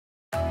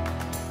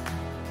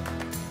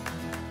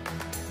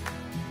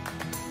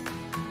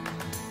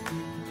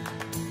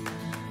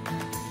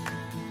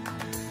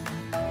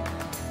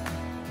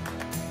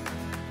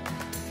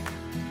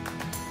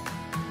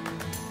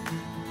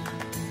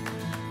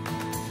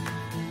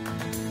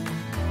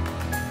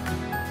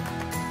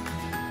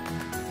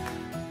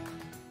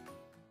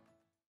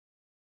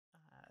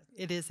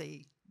It is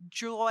a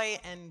joy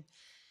and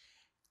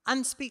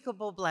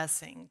unspeakable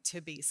blessing to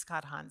be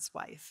Scott Hahn's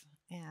wife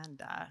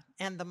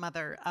and the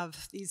mother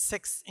of these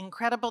 6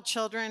 incredible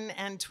children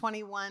and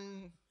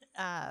 21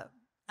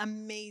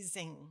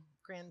 amazing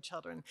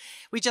grandchildren.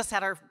 We just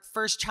had our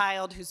first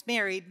child, who's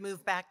married,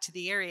 move back to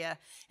the area,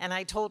 and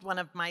I told one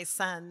of my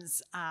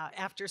sons,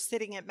 after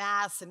sitting at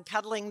Mass and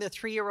cuddling the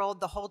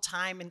 3-year-old the whole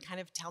time and kind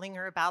of telling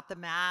her about the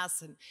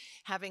Mass and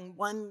having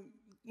one,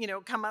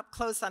 come up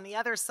close on the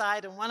other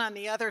side and one on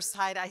the other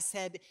side, I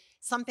said,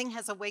 something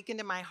has awakened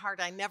in my heart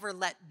I never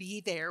let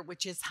be there,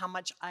 which is how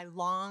much I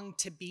long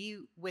to be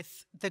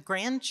with the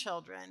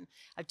grandchildren.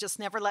 I've just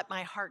never let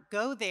my heart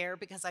go there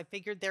because I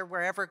figured they're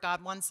wherever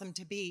God wants them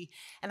to be.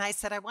 And I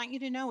said, I want you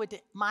to know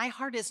my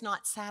heart is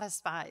not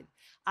satisfied.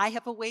 I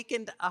have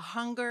awakened a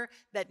hunger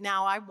that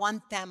now I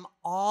want them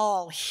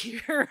all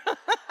here.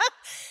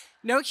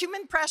 No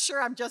human pressure.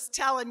 I'm just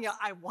telling you,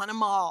 I want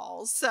them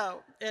all.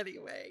 So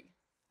anyway,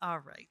 all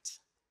right.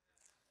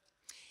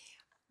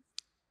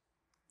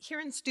 Here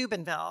in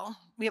Steubenville,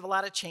 we have a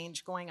lot of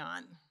change going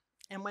on.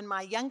 And when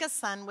my youngest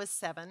son was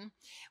 7,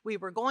 we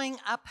were going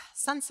up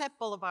Sunset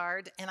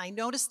Boulevard, and I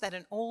noticed that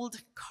an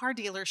old car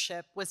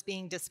dealership was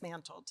being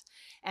dismantled.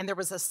 And there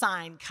was a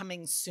sign,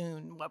 coming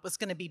soon, what was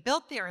going to be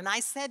built there. And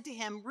I said to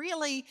him,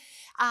 really,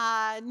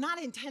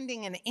 not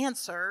intending an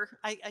answer,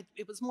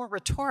 it was more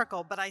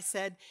rhetorical, but I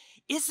said,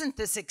 isn't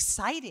this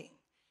exciting?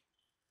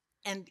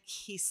 And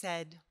he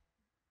said,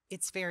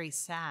 it's very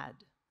sad.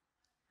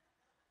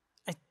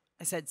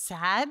 I said,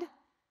 sad?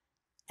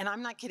 And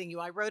I'm not kidding you.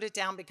 I wrote it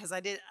down because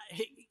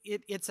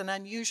it's an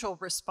unusual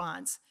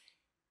response.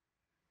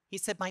 He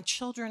said, my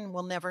children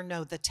will never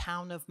know the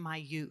town of my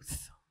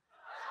youth.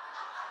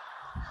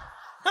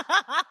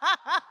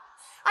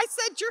 I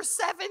said, you're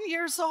 7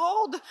 years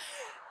old.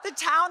 The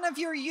town of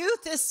your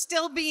youth is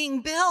still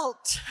being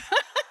built.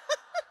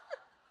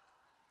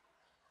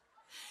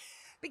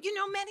 But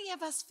many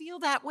of us feel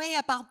that way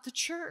about the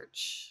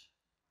church.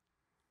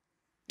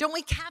 Don't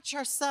we catch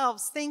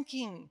ourselves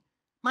thinking,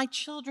 my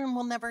children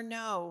will never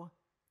know,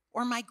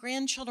 or my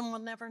grandchildren will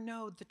never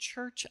know the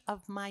church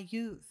of my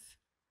youth?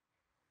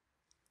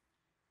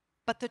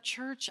 But the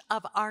church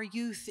of our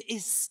youth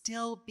is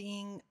still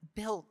being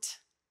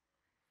built.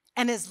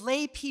 And as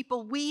lay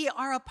people, we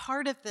are a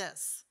part of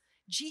this.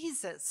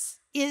 Jesus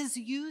is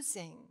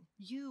using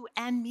you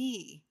and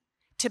me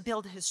to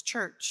build his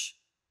church.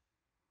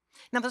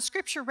 Now, the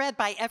scripture read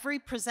by every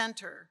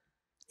presenter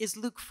is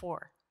Luke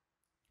 4,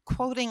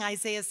 quoting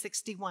Isaiah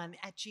 61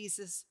 at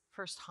Jesus'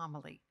 first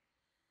homily.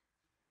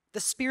 The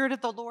Spirit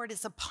of the Lord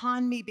is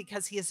upon me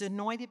because he has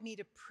anointed me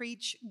to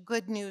preach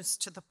good news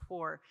to the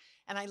poor.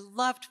 And I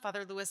loved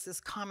Father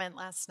Lewis's comment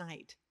last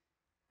night.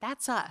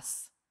 That's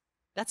us.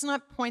 That's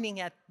not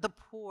pointing at the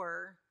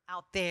poor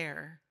out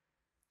there,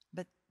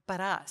 but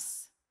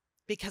us,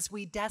 because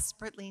we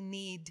desperately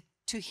need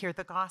to hear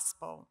the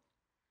gospel.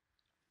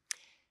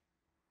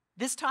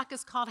 This talk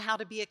is called How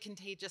to Be a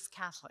Contagious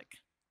Catholic.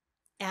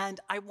 And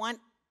I want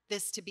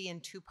this to be in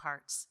 2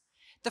 parts.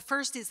 The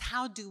first is,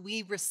 how do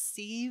we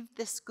receive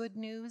this good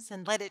news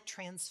and let it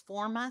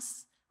transform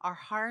us, our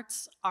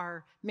hearts,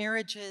 our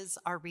marriages,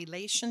 our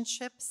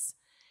relationships?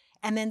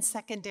 And then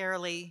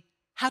secondarily,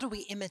 how do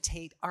we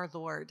imitate our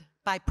Lord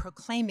by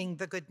proclaiming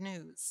the good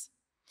news?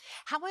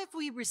 How have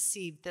we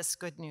received this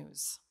good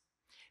news?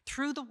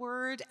 Through the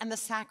word and the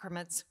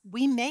sacraments,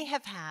 we may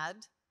have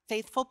had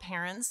faithful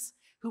parents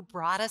who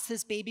brought us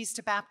as babies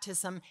to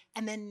baptism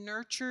and then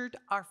nurtured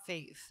our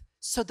faith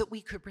so that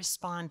we could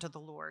respond to the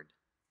Lord.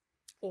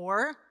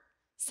 Or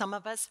some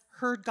of us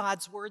heard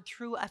God's word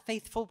through a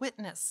faithful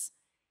witness,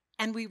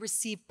 and we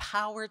received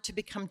power to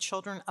become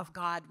children of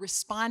God,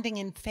 responding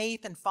in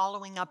faith and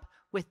following up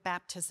with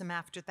baptism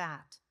after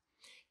that.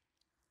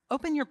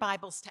 Open your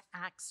Bibles to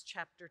Acts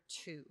chapter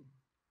 2.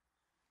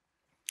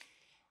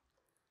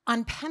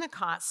 On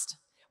Pentecost,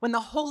 when the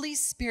Holy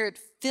Spirit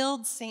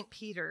filled St.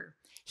 Peter,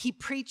 he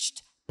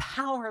preached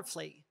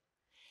powerfully,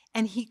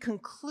 and he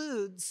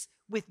concludes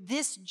with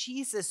this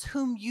Jesus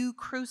whom you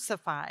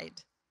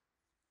crucified.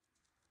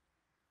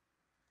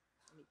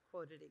 Let me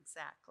quote it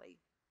exactly.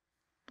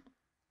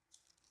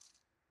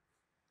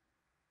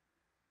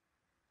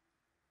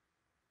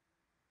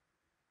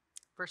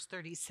 Verse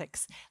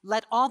 36,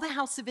 let all the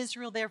house of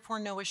Israel therefore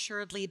know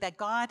assuredly that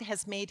God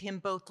has made him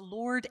both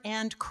Lord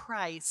and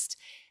Christ,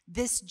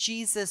 this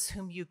Jesus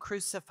whom you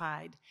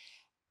crucified.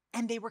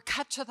 And they were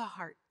cut to the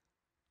heart.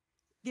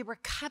 They were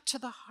cut to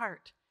the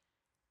heart.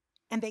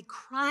 And they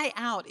cry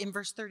out in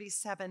verse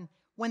 37,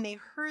 when they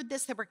heard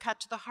this, they were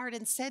cut to the heart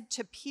and said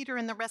to Peter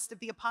and the rest of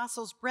the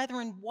apostles,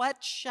 brethren,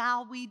 what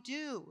shall we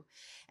do?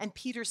 And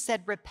Peter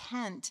said,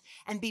 repent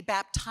and be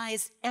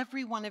baptized,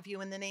 every one of you,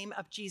 in the name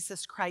of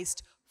Jesus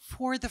Christ,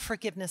 for the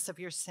forgiveness of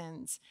your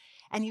sins.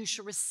 And you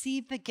shall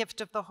receive the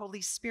gift of the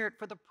Holy Spirit,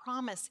 for the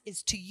promise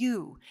is to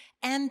you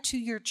and to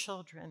your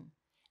children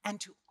and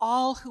to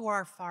all who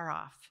are far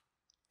off,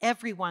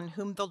 everyone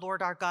whom the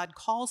Lord our God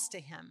calls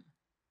to him.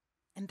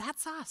 And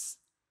that's us.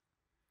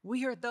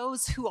 We are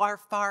those who are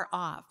far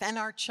off, and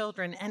our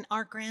children and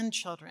our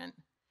grandchildren.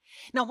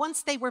 Now,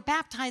 once they were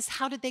baptized,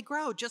 how did they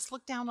grow? Just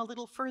look down a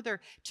little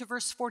further to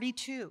verse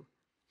 42.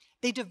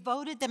 They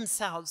devoted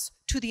themselves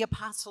to the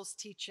apostles'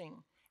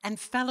 teaching and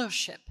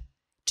fellowship,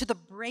 to the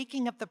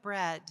breaking of the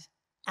bread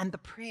and the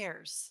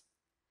prayers.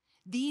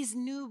 These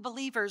new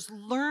believers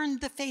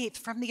learned the faith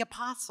from the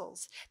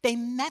apostles. They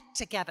met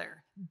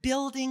together,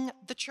 building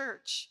the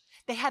church.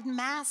 They had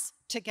mass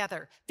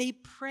together. They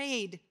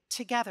prayed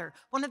together.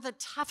 One of the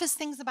toughest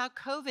things about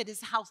COVID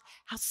is how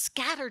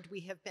scattered we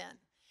have been,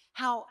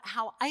 how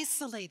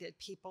isolated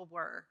people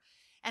were,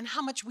 and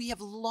how much we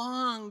have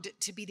longed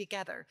to be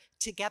together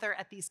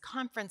at these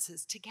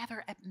conferences,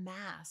 together at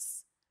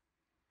mass.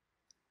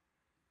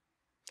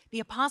 The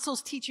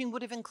apostles' teaching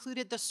would have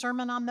included the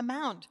Sermon on the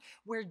Mount,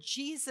 where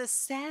Jesus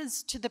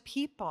says to the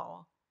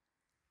people,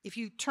 if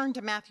you turn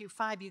to Matthew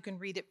 5, you can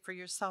read it for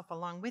yourself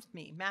along with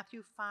me.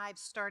 Matthew 5,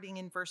 starting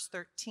in verse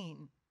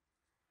 13.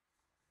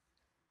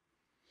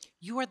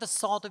 You are the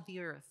salt of the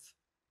earth.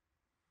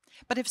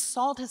 But if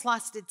salt has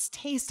lost its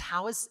taste,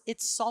 how is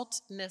its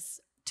saltness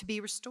to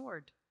be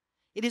restored?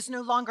 It is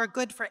no longer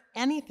good for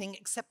anything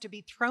except to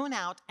be thrown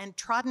out and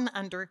trodden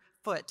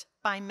underfoot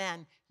by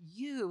men.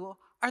 You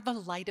are the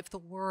light of the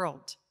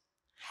world.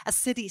 A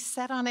city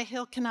set on a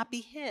hill cannot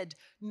be hid,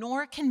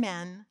 nor can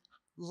men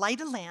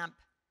light a lamp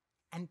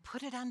and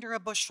put it under a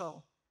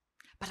bushel,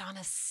 but on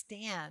a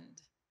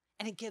stand,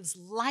 and it gives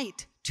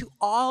light to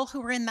all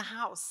who are in the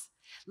house.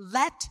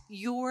 Let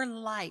your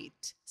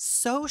light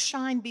so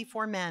shine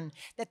before men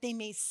that they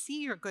may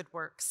see your good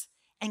works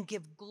and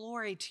give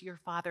glory to your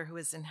Father who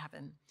is in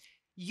heaven.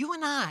 You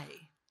and I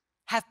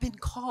have been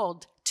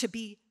called to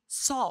be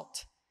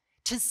salt,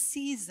 to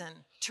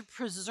season, to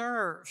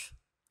preserve.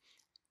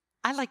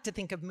 I like to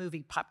think of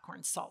movie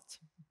popcorn salt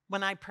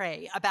when I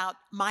pray about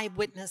my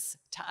witness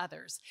to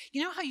others.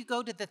 You know how you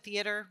go to the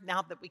theater,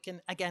 now that we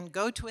can, again,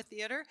 go to a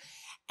theater,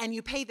 and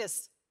you pay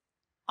this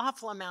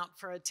awful amount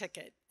for a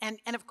ticket. And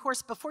of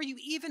course, before you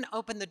even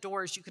open the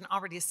doors, you can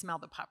already smell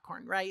the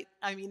popcorn, right?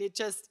 I mean, it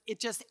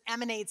just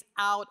emanates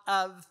out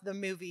of the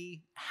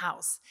movie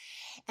house.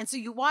 And so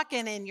you walk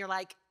in and you're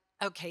like,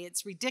 okay,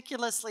 it's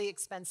ridiculously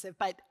expensive,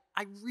 but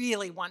I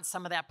really want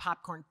some of that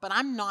popcorn, but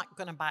I'm not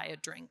going to buy a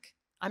drink.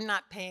 I'm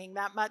not paying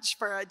that much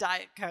for a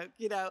Diet Coke,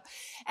 you know?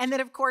 And then,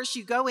 of course,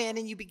 you go in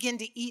and you begin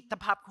to eat the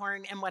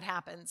popcorn, and what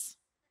happens?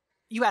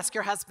 You ask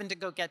your husband to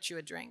go get you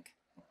a drink.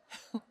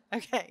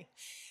 Okay.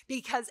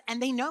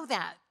 And they know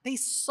that. They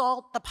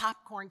salt the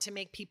popcorn to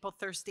make people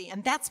thirsty.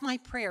 And that's my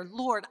prayer.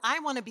 Lord, I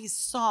want to be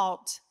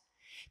salt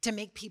to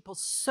make people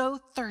so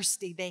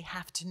thirsty they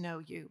have to know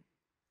you.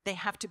 They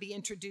have to be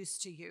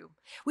introduced to you.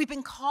 We've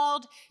been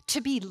called to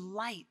be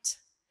light,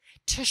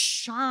 to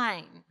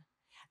shine.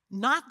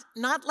 Not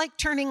like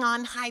turning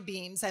on high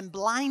beams and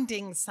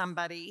blinding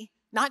somebody,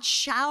 not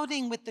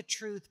shouting with the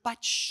truth,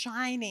 but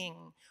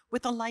shining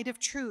with the light of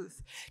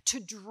truth to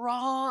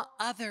draw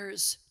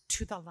others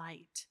to the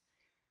light.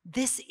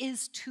 This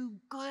is too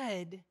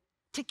good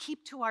to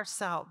keep to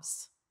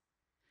ourselves.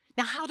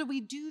 Now, how do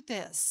we do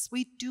this?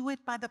 We do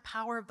it by the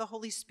power of the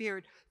Holy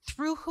Spirit,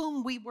 through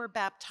whom we were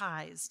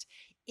baptized,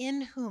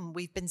 in whom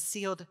we've been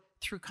sealed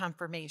through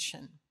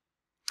confirmation.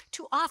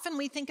 Too often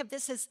we think of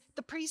this as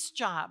the priest's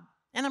job.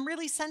 And I'm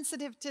really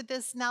sensitive to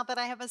this now that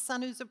I have a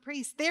son who's a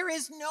priest. There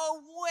is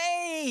no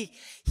way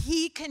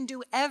he can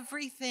do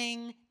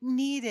everything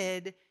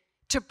needed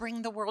to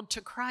bring the world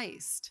to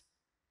Christ.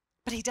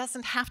 But he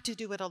doesn't have to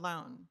do it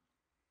alone.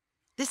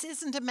 This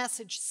isn't a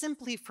message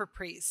simply for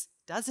priests.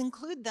 It does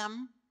include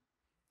them,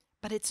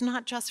 but it's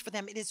not just for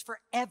them. It is for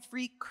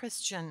every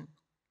Christian.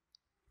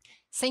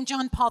 St.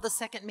 John Paul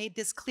II made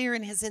this clear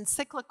in his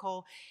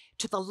encyclical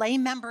to the lay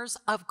members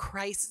of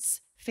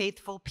Christ's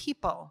faithful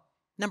people.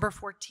 Number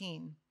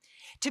 14,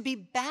 to be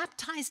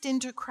baptized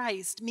into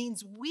Christ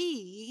means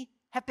we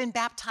have been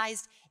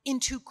baptized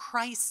into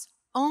Christ's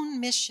own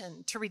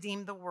mission to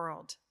redeem the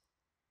world.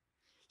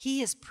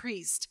 He is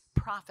priest,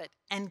 prophet,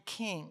 and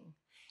king.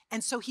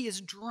 And so he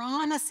has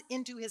drawn us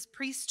into his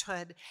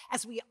priesthood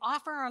as we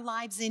offer our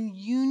lives in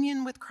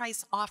union with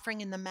Christ's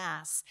offering in the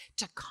Mass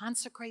to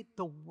consecrate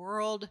the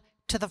world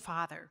to the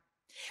Father.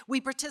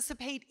 We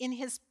participate in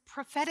his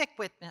prophetic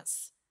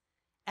witness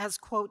as,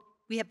 quote,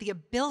 we have the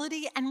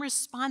ability and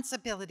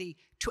responsibility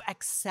to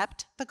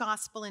accept the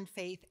gospel in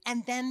faith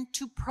and then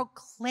to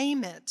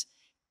proclaim it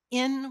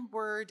in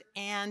word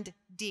and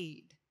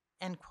deed,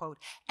 end quote.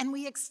 And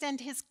we extend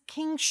his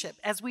kingship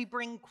as we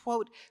bring,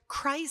 quote,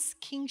 Christ's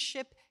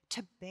kingship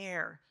to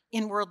bear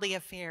in worldly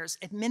affairs,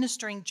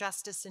 administering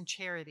justice and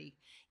charity.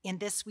 In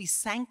this, we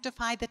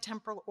sanctify the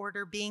temporal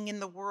order, being in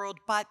the world,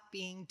 but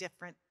being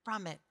different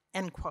from it,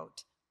 end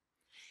quote.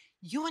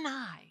 You and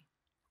I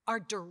are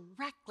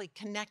directly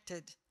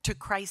connected to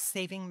Christ's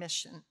saving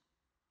mission.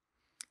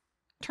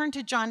 Turn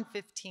to John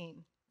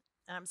 15.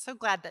 And I'm so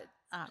glad that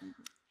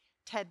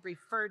Ted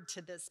referred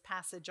to this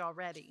passage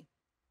already.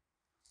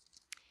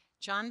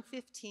 John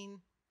 15,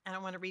 and I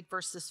want to read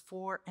verses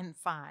 4 and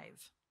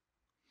 5.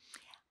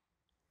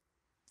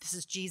 This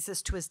is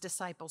Jesus to his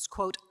disciples,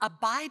 quote,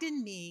 abide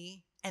in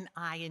me and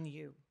I in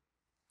you.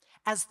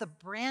 As the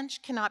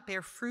branch cannot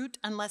bear fruit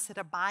unless it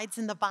abides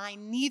in the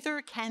vine,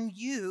 neither can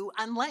you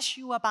unless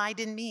you abide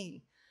in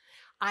me.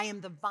 I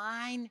am the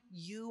vine,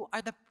 you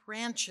are the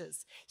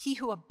branches. He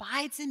who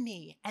abides in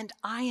me and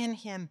I in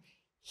him,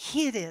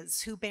 he it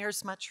is who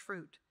bears much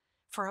fruit.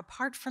 For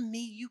apart from me,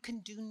 you can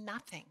do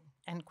nothing,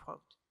 end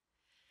quote.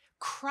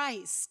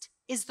 Christ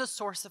is the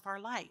source of our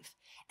life,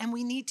 and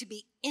we need to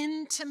be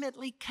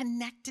intimately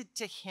connected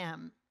to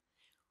him.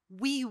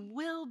 We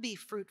will be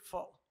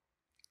fruitful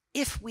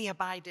if we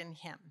abide in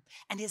him,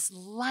 and his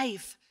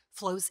life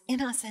flows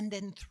in us and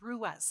then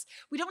through us.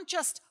 We don't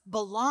just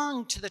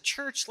belong to the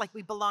church like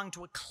we belong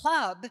to a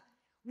club.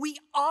 We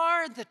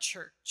are the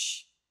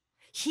church.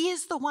 He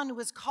is the one who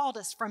has called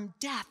us from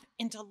death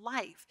into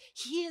life.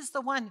 He is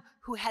the one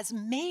who has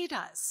made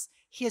us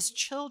his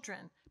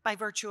children by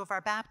virtue of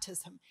our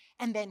baptism.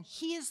 And then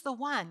he is the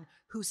one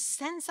who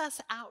sends us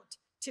out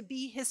to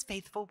be his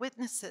faithful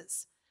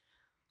witnesses.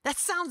 That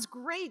sounds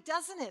great,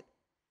 doesn't it?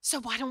 So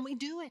why don't we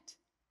do it?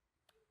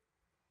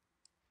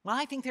 Well,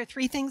 I think there are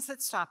three things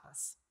that stop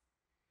us: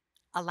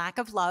 a lack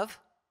of love,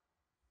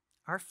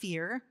 our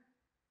fear,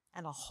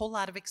 and a whole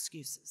lot of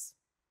excuses.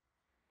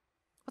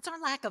 What's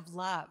our lack of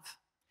love?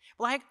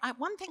 Well,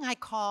 one thing I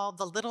call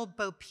the little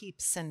Bo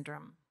Peep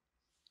syndrome.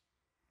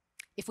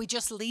 If we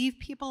just leave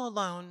people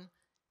alone,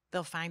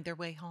 they'll find their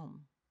way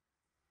home.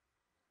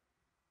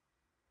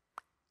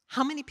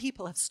 How many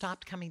people have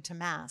stopped coming to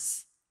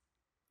Mass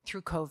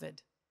through COVID?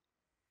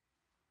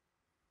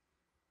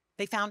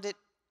 They found it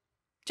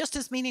just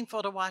as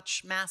meaningful to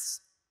watch Mass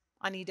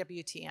on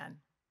EWTN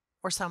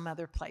or some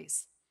other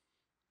place.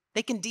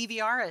 They can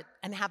DVR it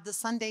and have the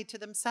Sunday to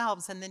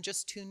themselves and then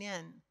just tune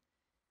in.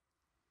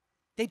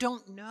 They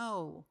don't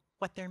know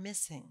what they're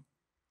missing.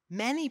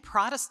 Many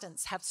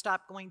Protestants have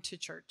stopped going to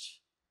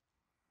church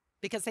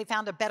because they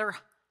found a better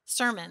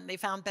sermon, they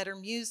found better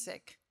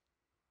music.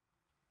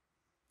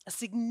 A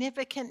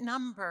significant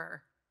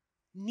number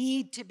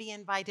need to be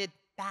invited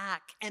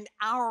back, and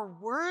our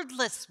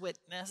wordless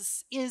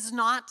witness is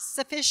not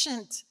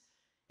sufficient.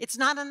 It's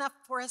not enough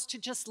for us to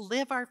just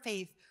live our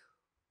faith.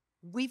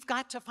 We've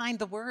got to find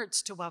the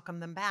words to welcome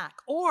them back.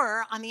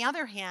 Or, on the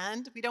other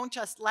hand, we don't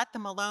just let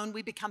them alone,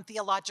 we become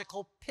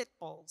theological pit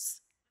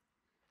bulls.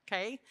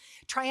 Okay?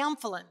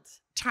 Triumphalist.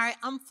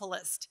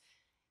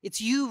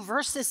 It's you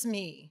versus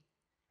me.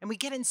 And we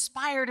get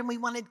inspired and we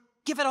want to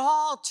give it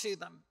all to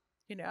them.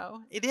 You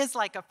know, it is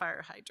like a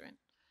fire hydrant.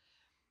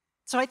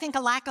 So I think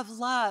a lack of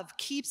love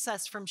keeps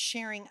us from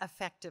sharing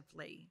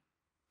effectively.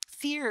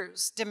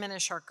 Fears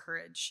diminish our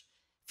courage.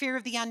 Fear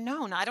of the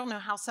unknown. I don't know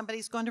how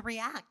somebody's going to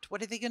react.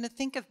 What are they going to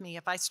think of me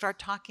if I start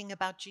talking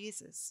about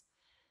Jesus?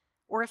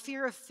 Or a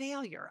fear of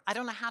failure. I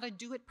don't know how to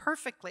do it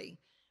perfectly.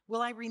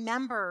 Will I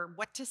remember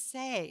what to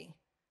say?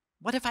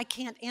 What if I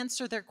can't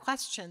answer their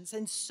questions?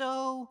 And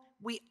so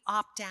we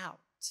opt out.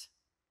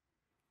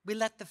 We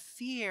let the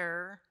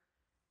fear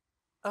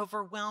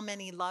overwhelm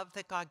any love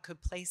that God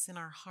could place in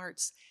our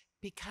hearts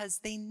because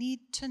they need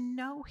to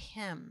know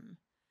him.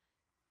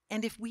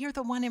 And if we are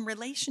the one in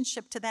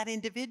relationship to that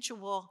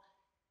individual,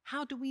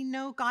 how do we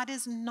know God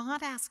is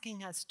not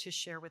asking us to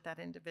share with that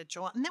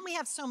individual? And then we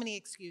have so many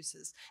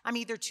excuses. I'm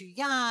either too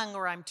young,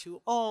 or I'm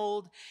too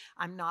old,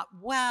 I'm not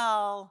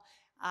well,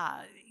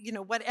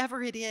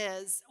 whatever it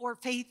is. Or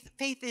faith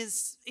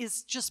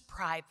is just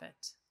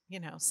private. You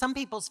know, some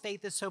people's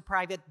faith is so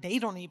private, they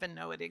don't even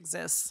know it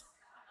exists.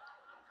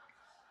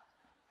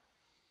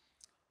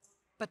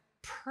 But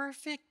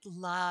perfect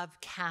love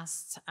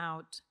casts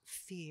out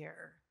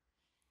fear.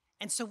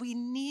 And so we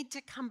need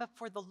to come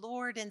before the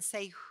Lord and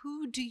say,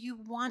 who do you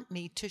want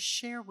me to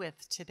share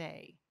with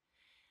today?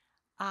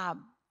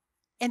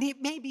 And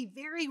it may be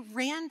very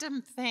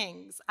random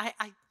things.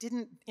 I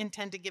didn't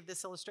intend to give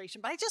this illustration,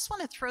 but I just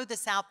want to throw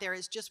this out there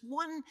as just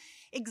one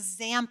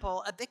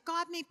example of that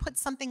God may put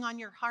something on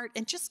your heart,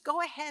 and just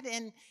go ahead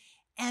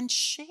and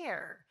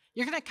share.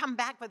 You're going to come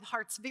back with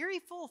hearts very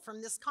full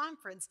from this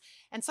conference.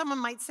 And someone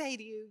might say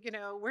to you,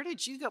 where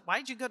did you go? Why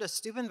did you go to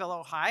Steubenville,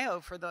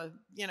 Ohio for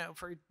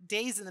for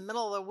days in the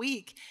middle of the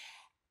week?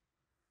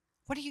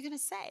 What are you going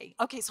to say?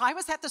 Okay, so I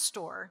was at the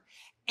store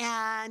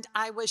and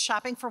I was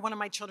shopping for one of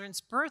my children's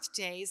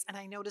birthdays, and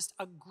I noticed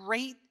a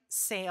great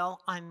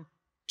sale on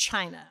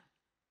China.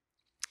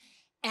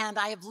 And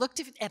I have looked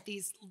at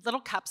these little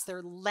cups.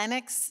 They're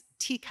Lenox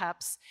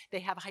teacups. They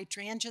have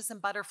hydrangeas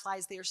and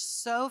butterflies. They are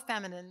so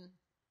feminine.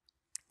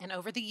 And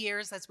over the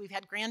years, as we've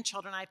had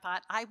grandchildren, I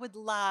thought I would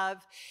love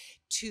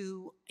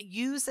to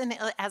use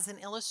as an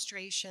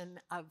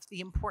illustration of the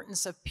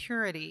importance of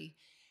purity,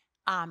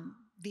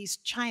 these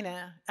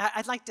china.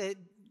 I'd like to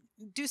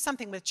do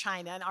something with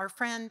china. And our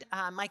friend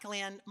Michael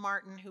Ann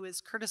Martin, who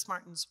is Curtis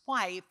Martin's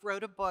wife,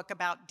 wrote a book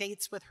about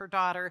dates with her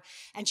daughter.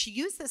 And she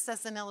used this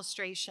as an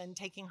illustration,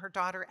 taking her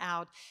daughter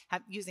out,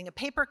 using a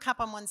paper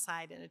cup on one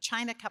side and a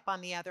china cup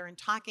on the other, and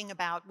talking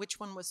about which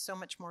one was so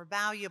much more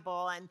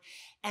valuable.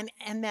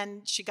 And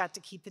then she got to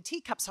keep the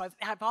teacup. So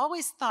I've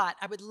always thought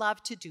I would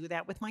love to do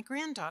that with my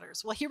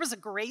granddaughters. Well, here was a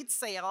great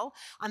sale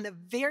on the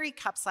very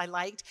cups I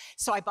liked.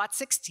 So I bought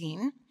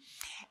 16.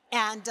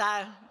 And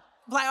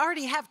Well, I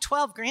already have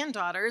 12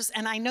 granddaughters,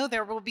 and I know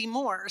there will be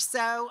more.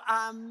 So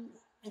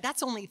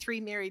that's only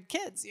 3 married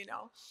kids, you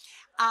know.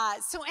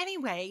 So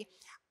anyway,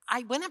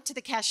 I went up to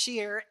the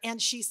cashier,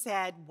 and she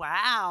said,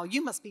 "Wow,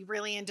 you must be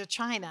really into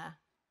China."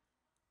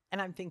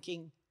 And I'm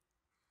thinking,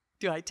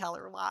 do I tell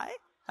her why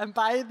I'm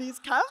buying these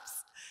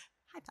cups?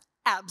 I thought,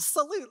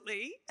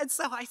 absolutely. And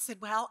so I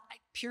said, well,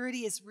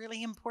 purity is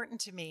really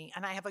important to me,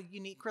 and I have a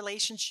unique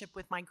relationship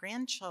with my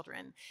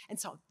grandchildren. And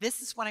so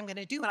this is what I'm going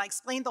to do. And I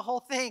explained the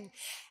whole thing.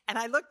 And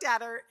I looked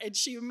at her, and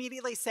she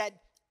immediately said,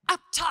 "Up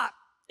top."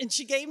 And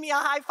she gave me a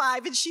high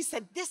five, and she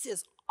said, "This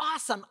is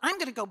awesome. I'm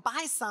going to go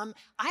buy some.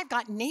 I've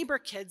got neighbor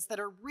kids that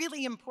are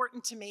really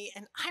important to me,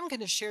 and I'm going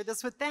to share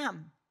this with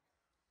them."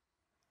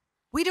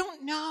 We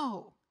don't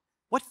know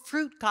what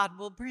fruit God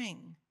will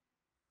bring.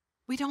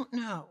 We don't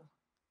know.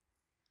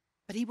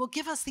 But he will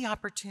give us the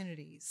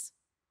opportunities.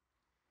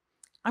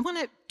 I want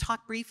to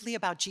talk briefly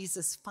about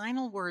Jesus'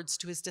 final words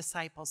to his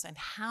disciples and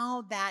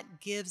how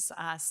that gives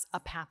us a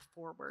path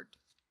forward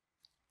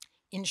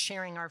in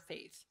sharing our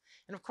faith.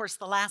 And of course,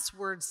 the last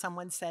words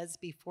someone says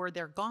before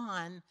they're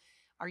gone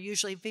are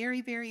usually very,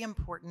 very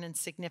important and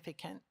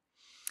significant.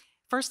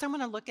 First, I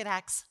want to look at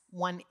Acts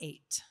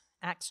 1:8.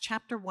 Acts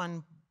chapter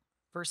 1,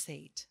 verse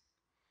 8.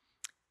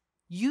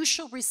 "You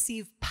shall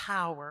receive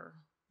power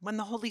when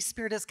the Holy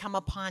Spirit has come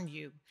upon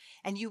you,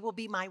 and you will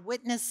be my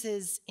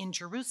witnesses in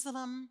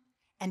Jerusalem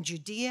and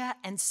Judea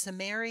and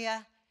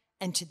Samaria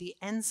and to the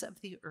ends of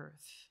the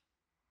earth."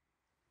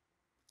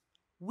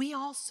 We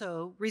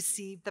also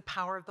receive the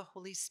power of the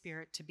Holy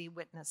Spirit to be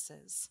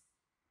witnesses.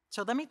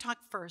 So let me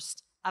talk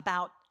first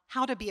about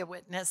how to be a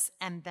witness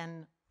and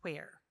then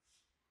where.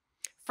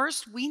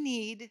 First, we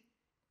need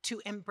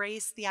to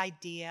embrace the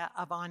idea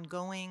of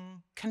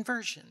ongoing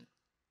conversion.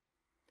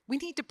 We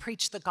need to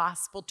preach the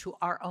gospel to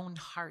our own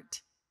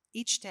heart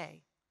each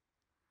day.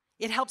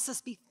 It helps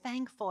us be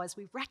thankful as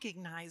we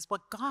recognize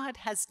what God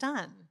has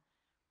done.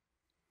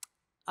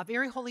 A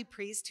very holy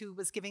priest who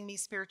was giving me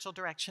spiritual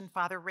direction,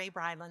 Father Ray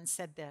Ryland,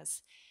 said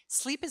this: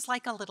 "Sleep is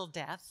like a little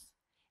death,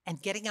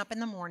 and getting up in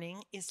the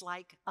morning is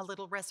like a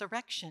little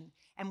resurrection.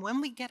 And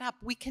when we get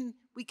up, we can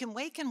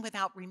waken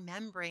without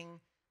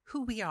remembering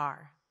who we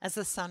are as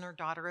a son or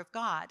daughter of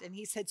God." And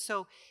he said,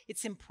 so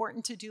it's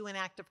important to do an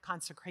act of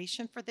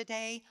consecration for the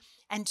day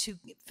and to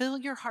fill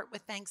your heart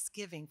with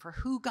thanksgiving for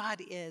who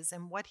God is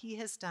and what he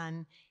has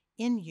done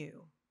in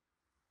you.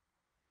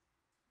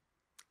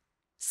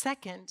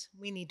 Second,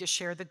 we need to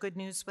share the good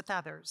news with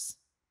others.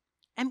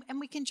 And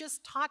we can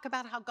just talk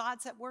about how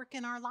God's at work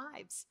in our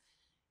lives,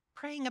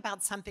 praying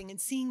about something and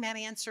seeing that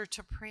answer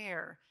to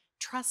prayer,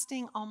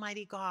 trusting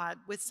Almighty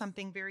God with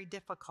something very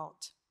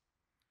difficult.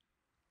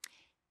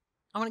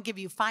 I want to give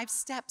you 5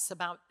 steps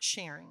about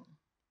sharing.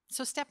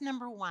 So step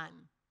number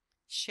 1,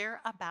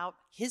 share about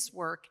his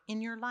work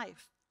in your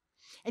life.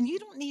 And you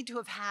don't need to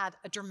have had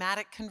a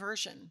dramatic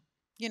conversion.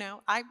 You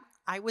know,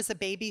 I was a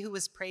baby who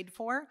was prayed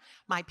for.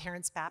 My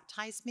parents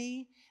baptized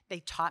me. They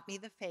taught me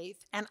the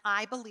faith. And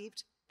I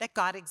believed that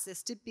God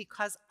existed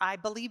because I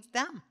believed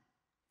them.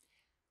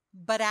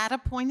 But at a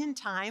point in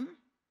time,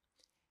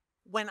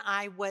 when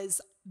I was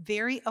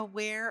very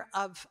aware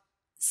of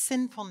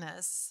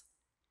sinfulness,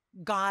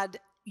 God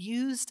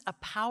used a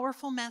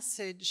powerful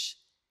message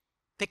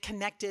that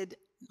connected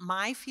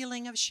my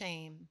feeling of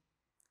shame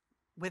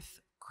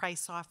with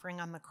Christ's offering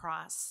on the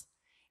cross.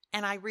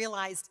 And I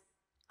realized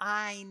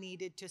I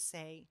needed to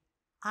say,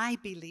 "I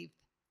believe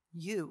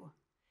you."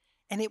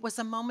 And it was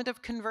a moment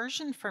of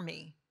conversion for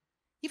me,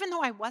 even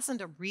though I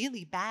wasn't a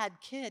really bad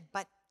kid,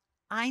 but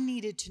I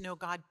needed to know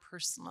God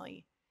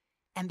personally.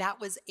 And that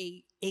was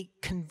a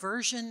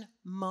conversion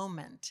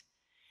moment.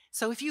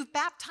 So if you've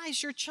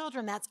baptized your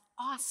children, that's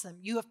awesome.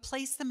 You have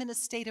placed them in a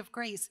state of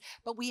grace,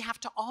 but we have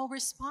to all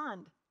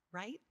respond,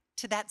 right,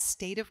 to that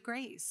state of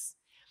grace.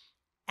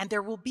 And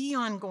there will be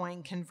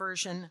ongoing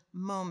conversion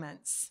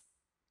moments.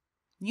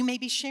 You may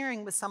be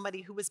sharing with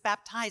somebody who was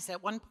baptized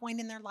at one point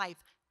in their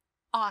life.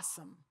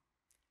 Awesome.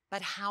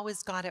 But how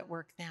is God at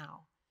work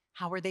now?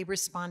 How are they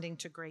responding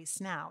to grace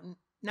now?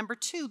 Number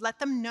 2, let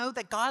them know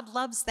that God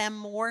loves them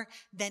more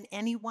than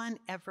anyone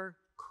ever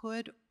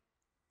could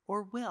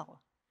or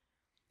will.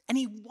 And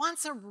he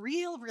wants a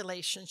real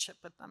relationship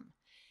with them.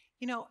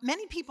 You know,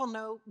 many people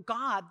know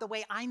God the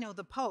way I know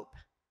the Pope.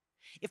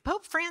 If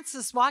Pope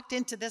Francis walked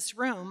into this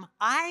room,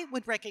 I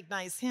would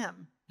recognize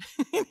him.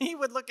 He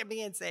would look at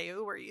me and say,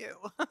 "Who are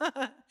you?"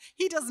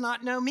 He does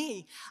not know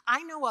me.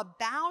 I know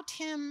about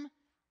him.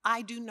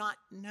 I do not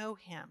know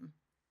him.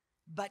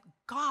 But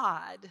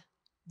God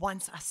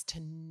wants us to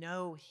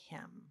know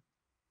him.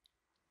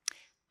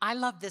 I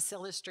love this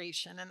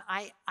illustration, and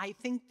I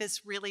think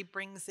this really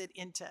brings it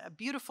into a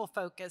beautiful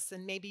focus,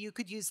 and maybe you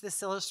could use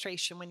this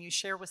illustration when you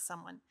share with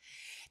someone.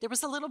 There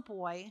was a little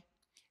boy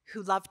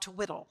who loved to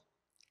whittle,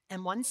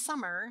 and one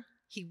summer,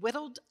 he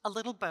whittled a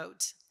little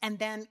boat, and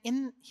then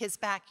in his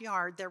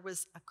backyard, there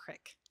was a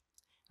creek.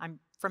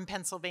 I'm from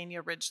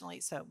Pennsylvania originally,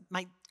 so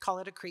might call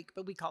it a creek,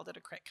 but we called it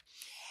a creek.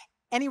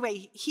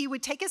 Anyway, he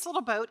would take his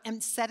little boat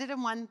and set it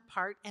in one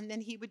part, and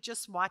then he would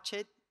just watch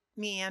it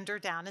meander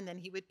down, and then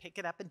he would pick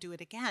it up and do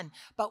it again.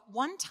 But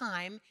one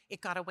time,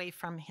 it got away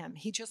from him.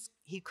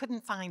 He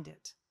couldn't find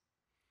it.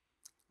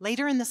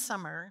 Later in the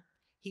summer,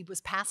 he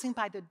was passing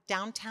by the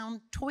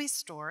downtown toy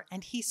store,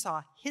 and he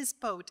saw his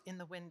boat in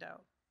the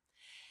window.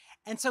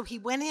 And so he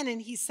went in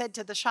and he said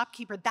to the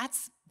shopkeeper,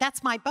 that's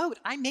my boat.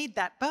 I made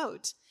that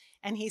boat.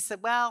 And he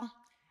said, well,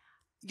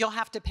 you'll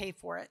have to pay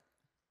for it.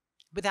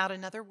 Without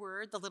another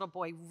word, the little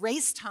boy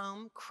raced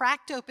home,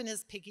 cracked open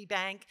his piggy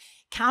bank,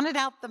 counted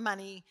out the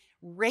money,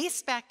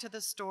 raced back to the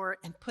store,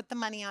 and put the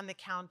money on the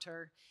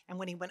counter. And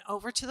when he went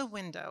over to the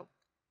window,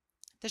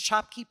 the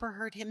shopkeeper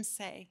heard him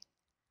say,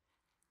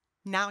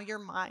 now you're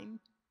mine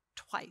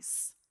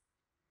twice.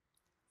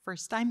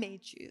 First I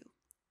made you,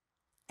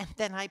 and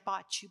then I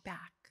bought you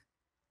back.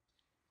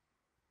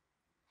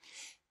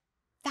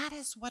 That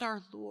is what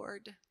our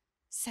Lord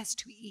says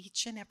to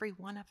each and every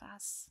one of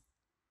us.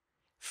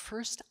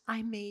 First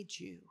I made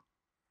you,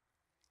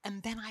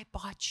 and then I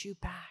bought you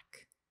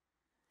back.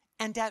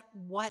 And at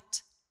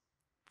what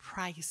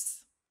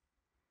price?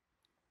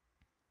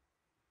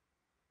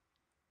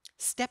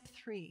 Step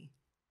 3,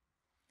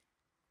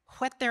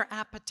 whet their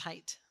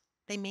appetite.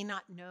 They may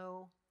not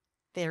know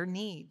their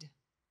need.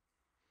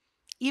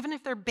 Even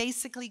if they're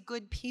basically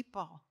good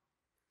people,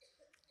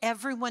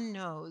 everyone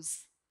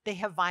knows they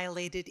have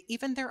violated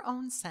even their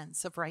own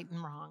sense of right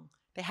and wrong.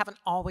 They haven't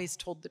always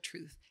told the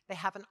truth. They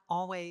haven't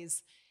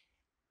always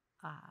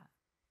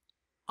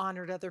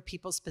honored other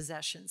people's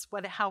possessions,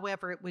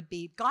 however it would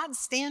be. God's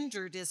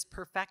standard is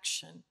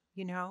perfection,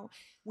 you know.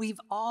 We've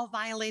all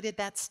violated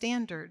that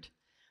standard.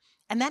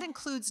 And that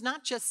includes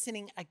not just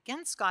sinning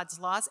against God's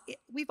laws,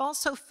 we've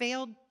also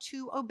failed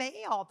to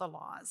obey all the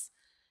laws,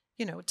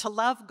 you know, to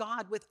love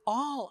God with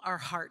all our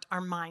heart, our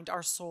mind,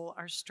 our soul,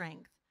 our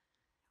strength.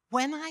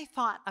 When I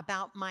thought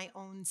about my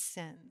own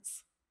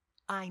sins,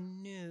 I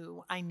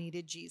knew I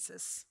needed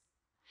Jesus.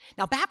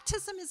 Now,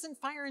 baptism isn't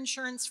fire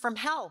insurance from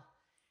hell.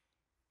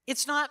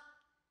 It's not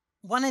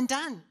one and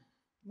done.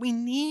 We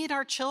need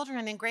our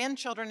children and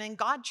grandchildren and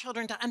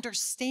godchildren to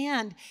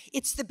understand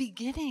it's the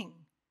beginning.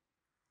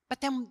 But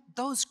then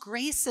those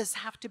graces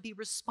have to be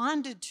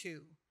responded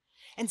to.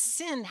 And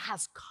sin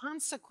has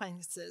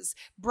consequences,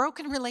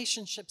 broken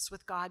relationships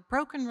with God,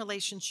 broken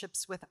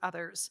relationships with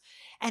others.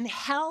 And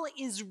hell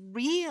is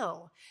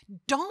real.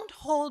 Don't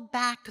hold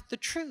back the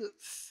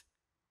truth.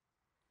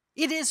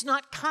 It is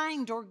not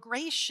kind or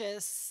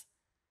gracious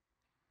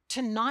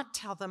to not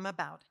tell them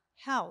about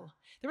hell.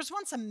 There was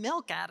once a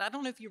milk ad, I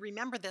don't know if you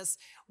remember this,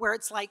 where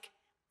it's like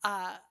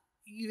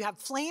you have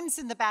flames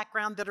in the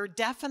background that are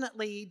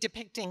definitely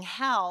depicting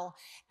hell,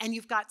 and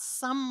you've got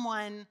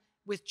someone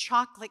with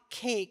chocolate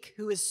cake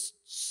who is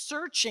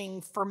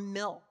searching for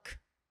milk.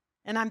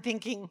 And I'm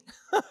thinking,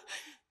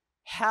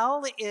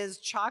 hell is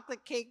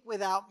chocolate cake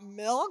without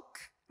milk?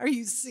 Are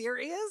you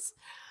serious?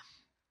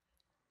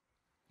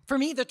 For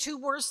me, the two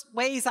worst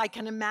ways I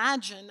can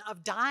imagine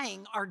of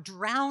dying are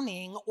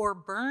drowning or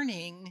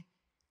burning.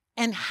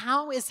 And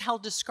how is hell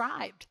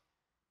described?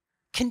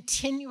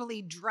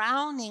 Continually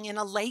drowning in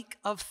a lake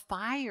of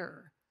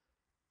fire.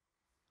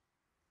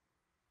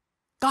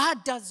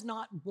 God does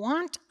not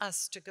want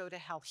us to go to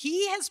hell.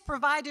 He has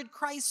provided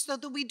Christ so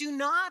that we do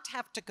not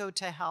have to go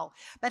to hell.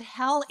 But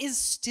hell is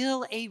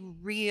still a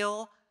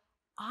real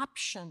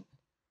option.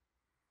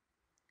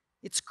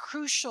 It's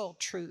crucial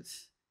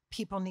truth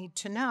people need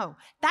to know.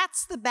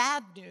 That's the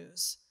bad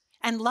news.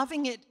 And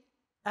loving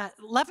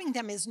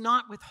them is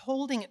not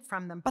withholding it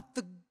from them. But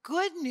the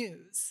good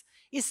news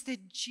is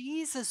that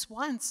Jesus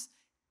wants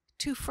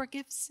to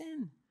forgive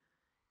sin.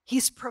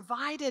 He's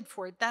provided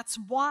for it. That's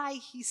why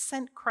he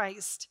sent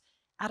Christ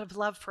out of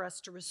love for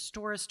us to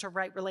restore us to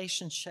right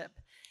relationship.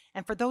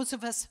 And for those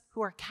of us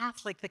who are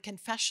Catholic, the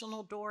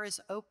confessional door is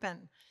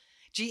open.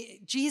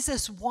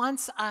 Jesus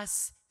wants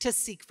us to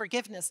seek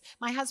forgiveness.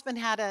 My husband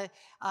had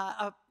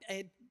a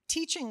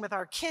teaching with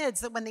our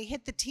kids that when they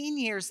hit the teen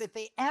years, if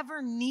they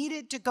ever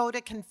needed to go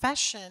to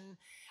confession,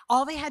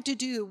 all they had to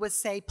do was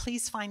say,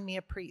 please find me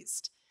a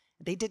priest.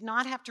 They did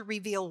not have to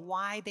reveal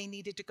why they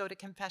needed to go to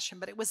confession,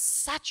 but it was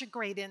such a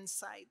great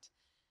insight.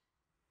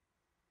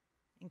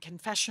 And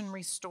confession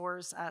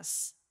restores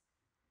us.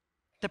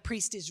 The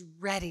priest is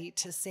ready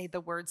to say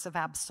the words of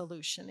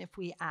absolution if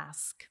we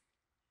ask.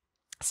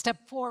 Step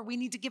 4, we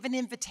need to give an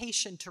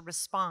invitation to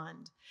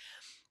respond.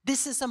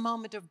 This is a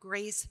moment of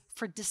grace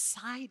for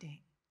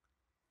deciding.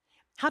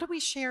 How do we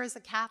share as a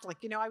Catholic?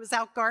 You know, I was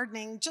out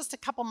gardening just a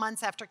couple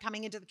months after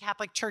coming into the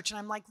Catholic Church, and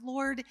I'm like,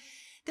 Lord,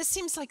 this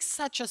seems like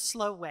such a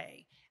slow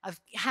way of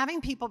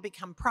having people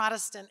become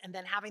Protestant and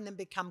then having them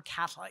become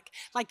Catholic.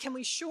 Like, can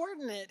we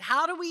shorten it?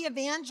 How do we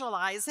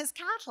evangelize as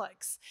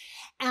Catholics?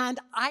 And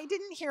I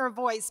didn't hear a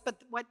voice, but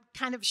what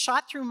kind of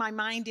shot through my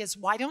mind is,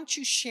 why don't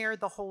you share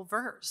the whole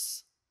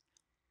verse?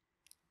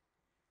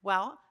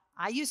 Well,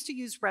 I used to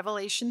use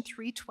Revelation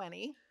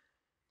 3:20,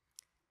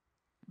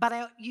 but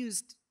I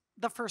used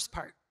the first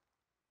part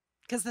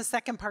because the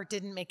second part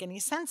didn't make any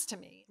sense to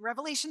me.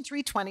 Revelation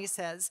 3:20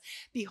 says,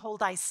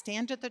 behold, I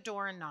stand at the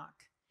door and knock.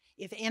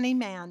 If any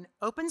man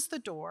opens the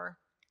door,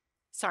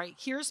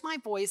 hears my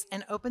voice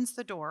and opens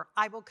the door,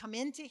 I will come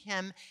into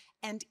him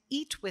and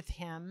eat with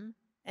him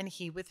and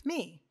he with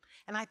me.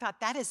 And I thought,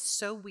 that is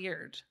so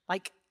weird.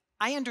 Like,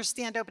 I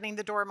understand opening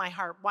the door of my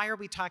heart. Why are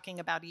we talking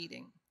about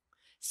eating?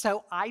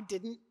 So I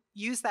didn't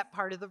use that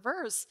part of the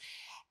verse.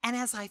 And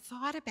as I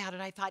thought about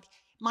it, I thought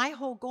my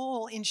whole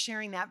goal in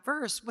sharing that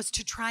verse was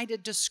to try to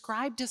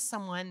describe to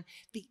someone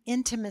the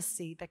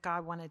intimacy that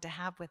God wanted to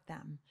have with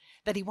them,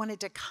 that he wanted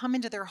to come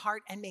into their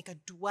heart and make a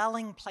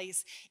dwelling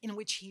place in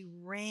which he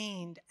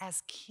reigned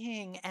as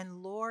King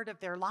and Lord of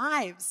their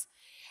lives.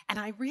 And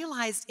I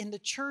realized in the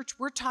church,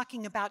 we're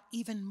talking about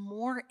even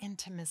more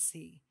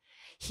intimacy.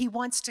 He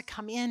wants to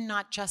come in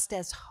not just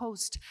as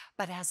host,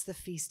 but as the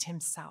feast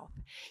himself.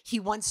 He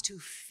wants to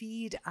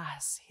feed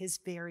us his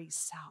very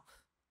self.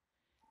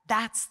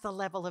 That's the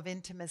level of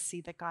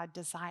intimacy that God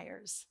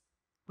desires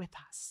with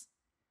us.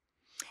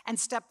 And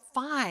step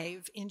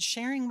 5 in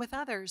sharing with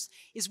others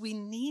is we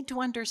need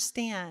to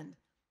understand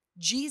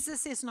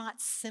Jesus is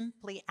not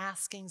simply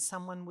asking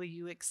someone, will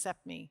you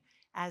accept me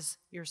as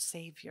your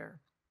Savior?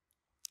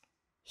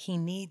 He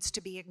needs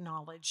to be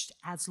acknowledged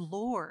as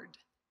Lord.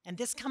 And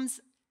this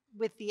comes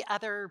with the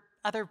other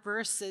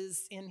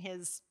verses in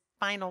his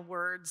final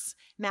words,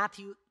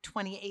 Matthew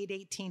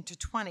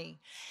 28:18-20.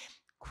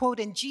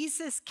 Quote, and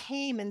Jesus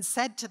came and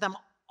said to them,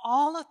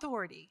 all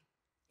authority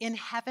in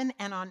heaven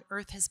and on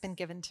earth has been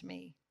given to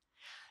me.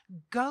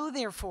 Go,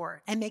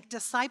 therefore, and make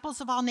disciples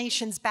of all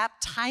nations,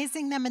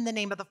 baptizing them in the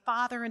name of the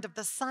Father and of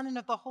the Son and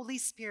of the Holy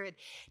Spirit,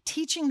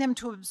 teaching them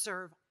to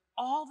observe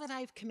all that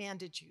I've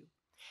commanded you.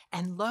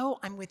 And lo,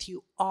 I'm with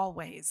you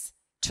always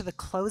to the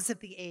close of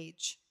the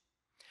age.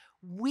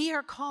 We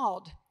are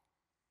called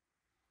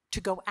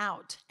to go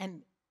out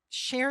and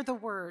share the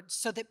word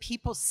so that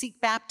people seek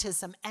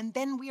baptism, and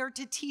then we are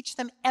to teach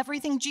them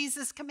everything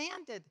Jesus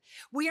commanded.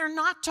 We are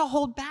not to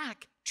hold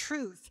back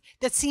truth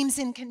that seems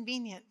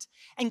inconvenient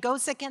and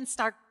goes against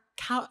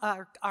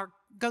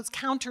goes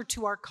counter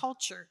to our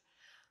culture.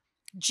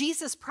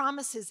 Jesus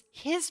promises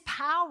his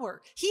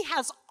power. He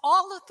has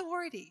all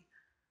authority.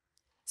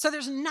 So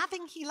there's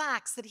nothing he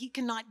lacks that he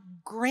cannot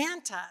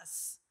grant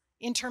us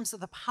in terms of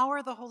the power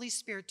of the Holy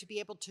Spirit to be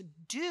able to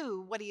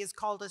do what he has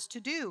called us to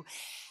do.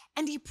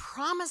 And he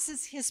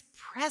promises his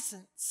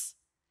presence.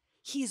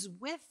 He's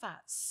with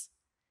us.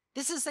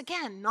 This is,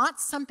 again, not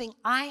something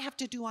I have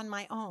to do on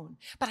my own,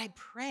 but I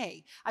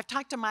pray. I've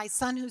talked to my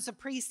son who's a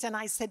priest, and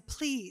I said,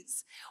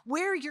 please,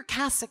 wear your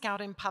cassock out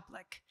in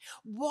public.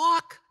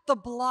 Walk the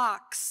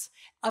blocks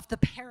of the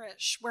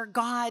parish where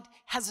God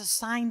has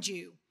assigned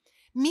you.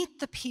 Meet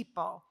the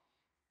people.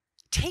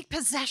 Take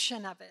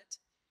possession of it.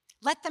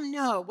 Let them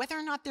know whether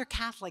or not they're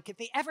Catholic. If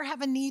they ever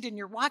have a need and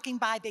you're walking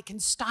by, they can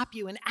stop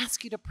you and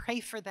ask you to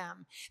pray for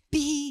them.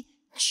 Be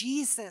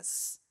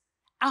Jesus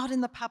out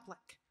in the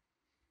public.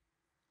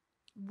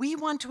 We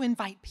want to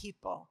invite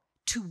people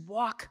to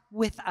walk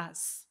with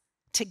us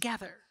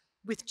together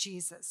with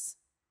Jesus.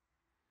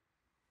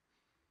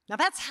 Now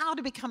that's how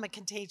to become a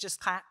contagious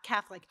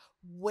Catholic.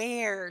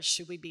 Where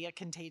should we be a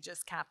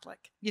contagious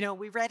Catholic? You know,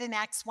 we read in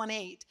Acts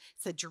 1:8, it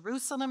said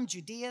Jerusalem,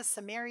 Judea,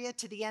 Samaria,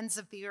 to the ends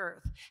of the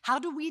earth. How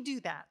do we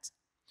do that?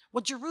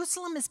 Well,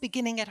 Jerusalem is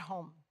beginning at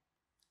home.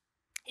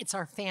 It's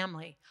our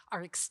family,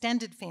 our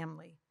extended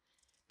family.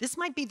 This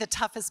might be the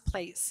toughest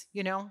place,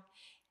 you know.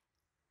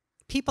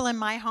 People in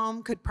my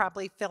home could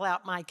probably fill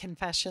out my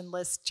confession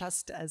list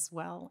just as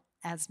well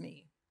as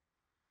me.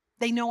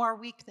 They know our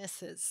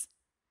weaknesses.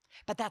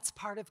 But that's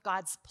part of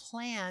God's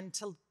plan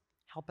to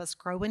help us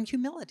grow in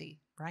humility,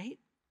 right?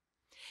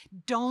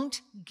 Don't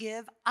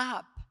give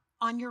up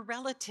on your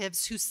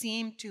relatives who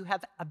seem to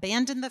have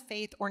abandoned the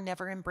faith or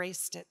never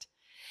embraced it.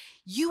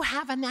 You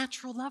have a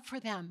natural love for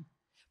them.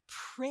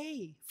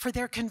 Pray for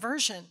their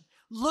conversion.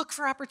 Look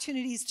for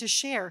opportunities to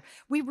share.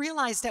 We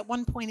realized at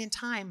one point in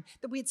time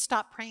that we had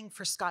stopped praying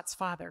for Scott's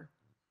father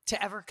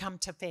to ever come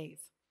to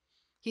faith.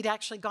 He'd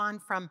actually gone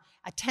from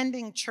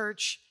attending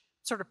church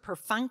sort of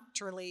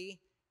perfunctorily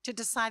to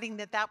deciding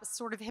that that was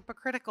sort of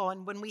hypocritical.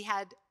 And when we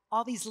had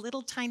all these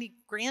little tiny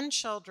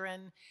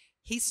grandchildren,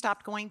 he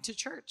stopped going to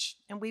church.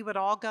 And we would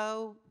all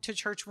go to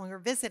church when we were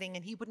visiting,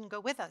 and he wouldn't go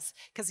with us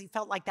because he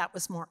felt like that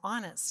was more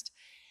honest.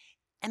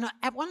 And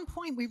at one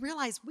point, we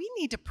realized we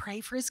need to pray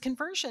for his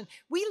conversion.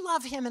 We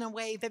love him in a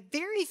way that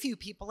very few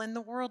people in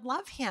the world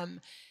love him.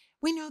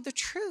 We know the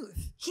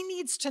truth. He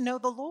needs to know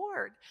the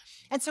Lord.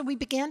 And so we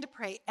began to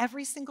pray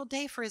every single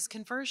day for his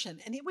conversion.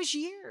 And it was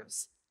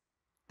years.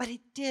 But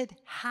it did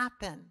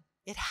happen.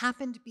 It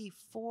happened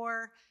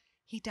before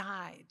he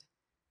died.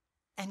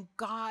 And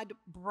God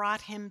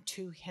brought him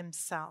to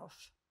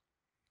himself.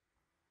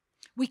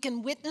 We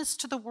can witness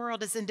to the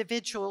world as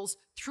individuals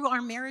through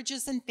our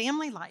marriages and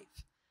family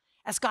life,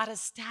 as God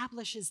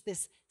establishes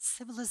this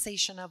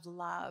civilization of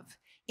love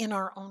in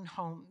our own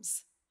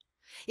homes.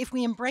 If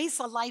we embrace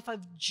a life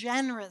of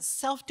generous,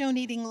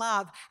 self-donating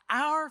love,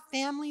 our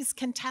families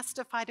can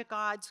testify to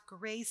God's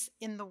grace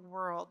in the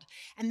world.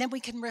 And then we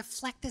can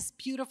reflect this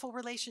beautiful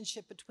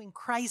relationship between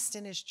Christ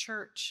and his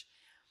church.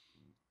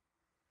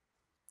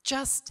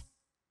 Just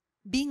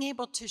being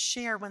able to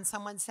share when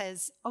someone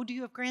says, oh, do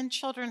you have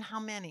grandchildren? How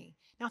many?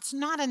 Now, it's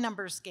not a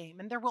numbers game,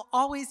 and there will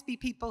always be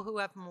people who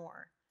have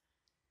more.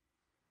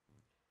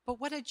 But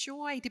what a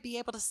joy to be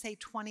able to say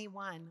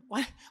 21.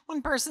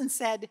 One person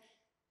said,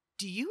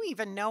 do you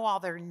even know all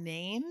their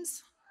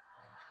names?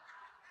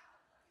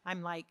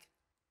 I'm like,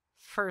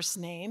 first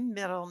name,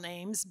 middle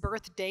names,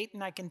 birth date,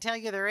 and I can tell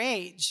you their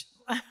age.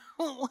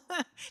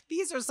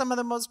 These are some of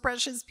the most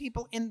precious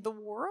people in the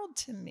world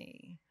to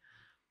me.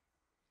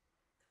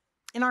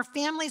 In our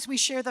families, we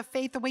share the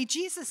faith the way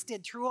Jesus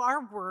did, through our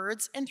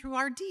words and through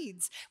our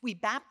deeds. We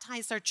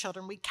baptize our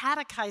children, we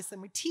catechize them,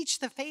 we teach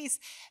the faith,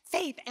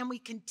 and we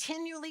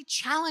continually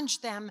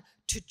challenge them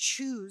to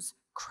choose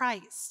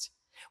Christ.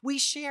 We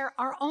share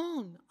our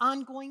own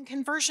ongoing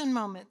conversion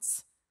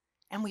moments,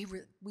 and we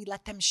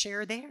let them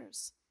share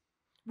theirs.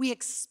 We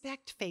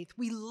expect faith,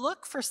 we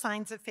look for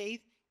signs of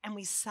faith, and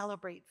we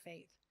celebrate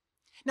faith.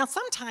 Now,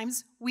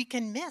 sometimes we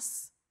can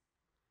miss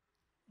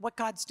what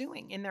God's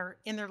doing in their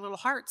little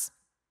hearts.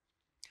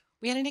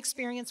 We had an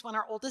experience when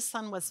our oldest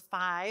son was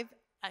 5.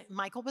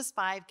 Michael was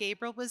 5,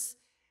 Gabriel was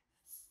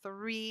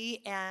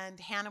 3, and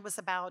Hannah was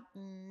about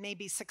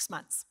maybe 6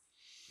 months.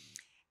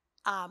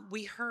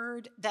 We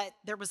heard that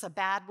there was a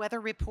bad weather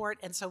report,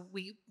 and so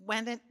we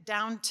went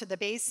down to the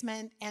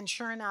basement, and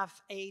sure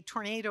enough, a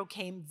tornado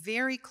came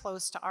very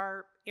close to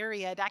our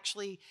area. It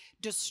actually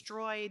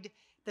destroyed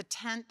the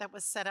tent that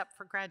was set up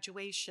for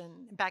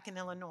graduation back in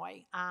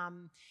Illinois.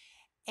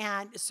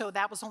 And so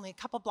that was only a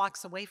couple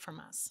blocks away from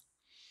us.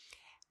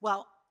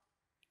 Well,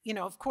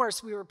 of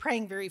course, we were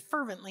praying very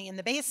fervently in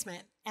the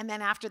basement. And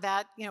then after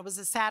that, it was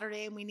a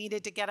Saturday, and we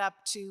needed to get up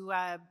to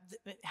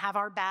have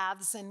our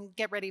baths and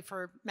get ready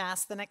for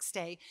Mass the next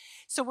day.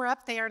 So we're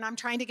up there, and I'm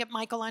trying to get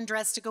Michael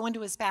undressed to go into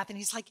his bath. And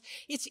he's like,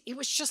 it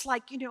was just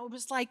like, it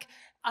was like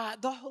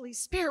the Holy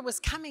Spirit was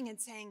coming and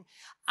saying,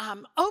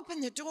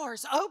 open the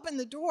doors, open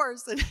the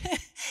doors.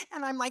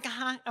 And I'm like,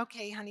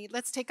 okay, honey,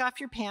 let's take off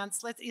your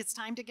pants. It's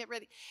time to get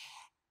ready.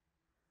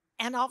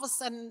 And all of a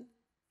sudden,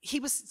 he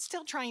was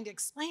still trying to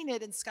explain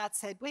it, and Scott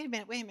said, wait a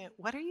minute,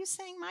 what are you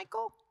saying,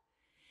 Michael?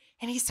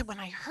 And he said, when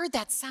I heard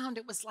that sound,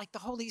 it was like the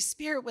Holy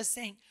Spirit was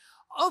saying,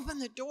 open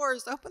the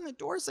doors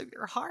of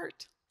your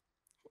heart.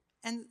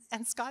 And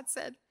Scott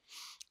said,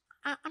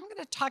 I'm going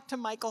to talk to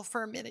Michael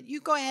for a minute. You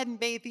go ahead and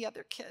bathe the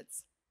other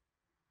kids.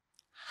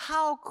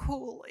 How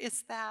cool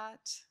is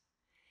that?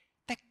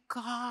 That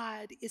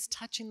God is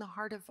touching the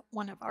heart of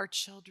one of our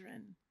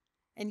children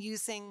and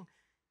using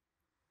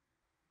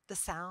the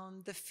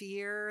sound, the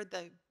fear,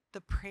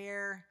 the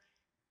prayer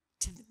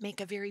to make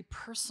a very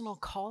personal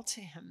call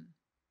to him.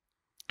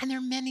 And there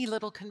are many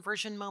little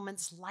conversion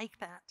moments like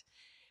that.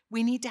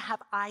 We need to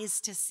have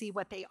eyes to see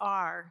what they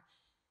are.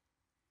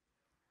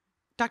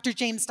 Dr.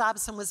 James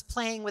Dobson was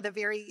playing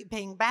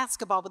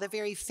basketball with a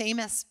very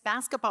famous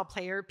basketball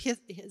player.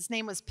 His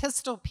name was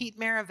Pistol Pete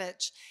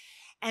Maravich.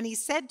 And he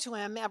said to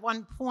him at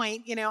one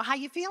point, how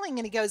you feeling?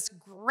 And he goes,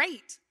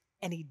 great.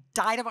 And he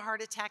died of a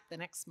heart attack the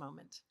next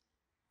moment.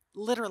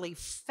 Literally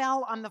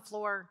fell on the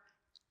floor,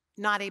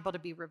 not able to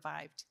be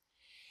revived.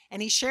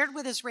 And he shared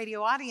with his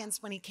radio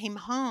audience when he came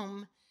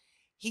home,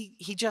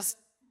 he just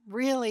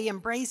really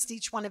embraced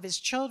each one of his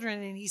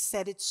children, and he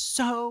said, it's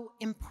so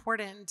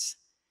important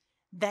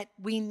that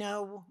we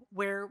know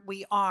where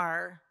we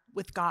are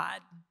with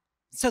God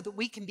so that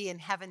we can be in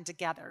heaven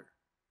together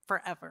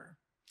forever.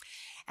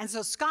 And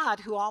so Scott,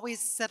 who always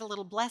said a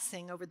little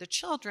blessing over the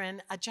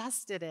children,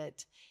 adjusted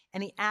it,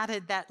 and he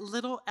added that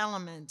little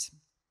element.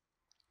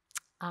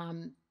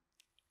 And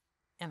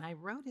I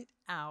wrote it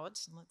out.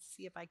 Let's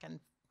see if I can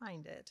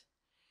find it.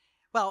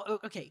 Well,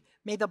 okay.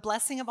 May the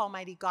blessing of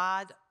Almighty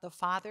God, the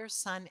Father,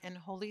 Son, and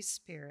Holy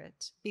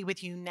Spirit be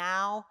with you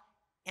now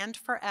and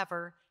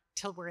forever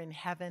till we're in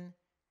heaven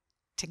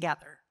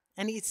together.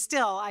 And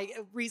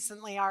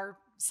recently, our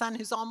son,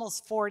 who's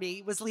almost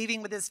 40, was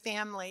leaving with his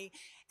family,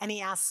 and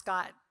he asked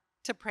Scott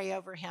to pray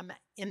over him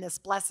in this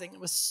blessing. It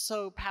was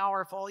so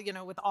powerful,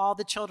 with all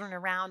the children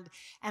around,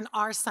 and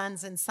our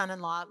sons and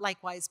son-in-law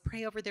likewise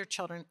pray over their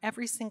children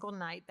every single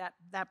night,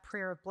 that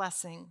prayer of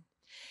blessing.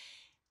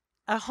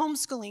 A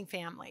homeschooling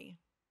family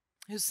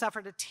who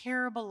suffered a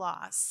terrible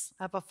loss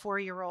of a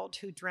 4-year-old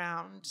who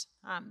drowned,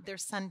 their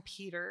son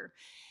Peter,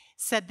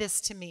 said this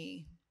to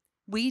me: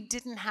 we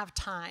didn't have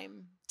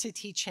time to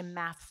teach him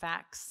math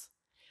facts,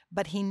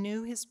 but he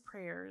knew his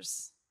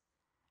prayers.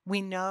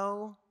 We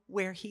know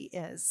where he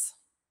is.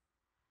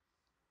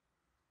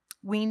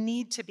 We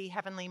need to be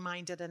heavenly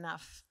minded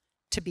enough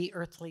to be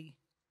earthly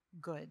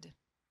good.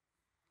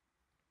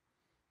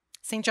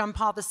 St. John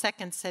Paul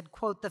II said,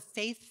 quote, the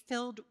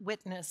faith-filled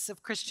witness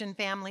of Christian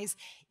families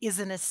is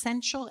an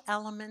essential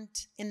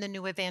element in the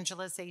new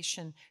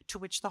evangelization to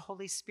which the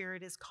Holy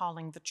Spirit is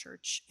calling the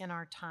church in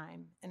our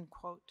time, end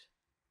quote.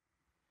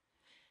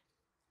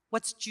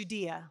 What's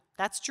Judea?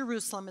 That's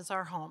Jerusalem as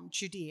our home,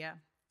 Judea.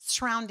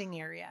 Surrounding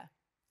area,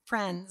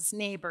 friends,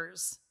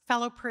 neighbors,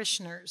 fellow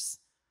parishioners.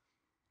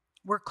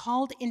 We're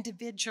called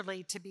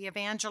individually to be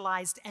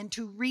evangelized and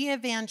to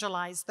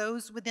re-evangelize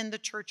those within the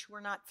church who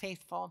are not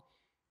faithful,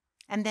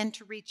 and then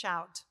to reach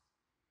out.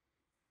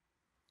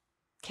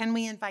 Can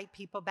we invite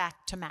people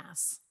back to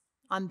Mass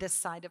on this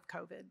side of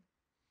COVID?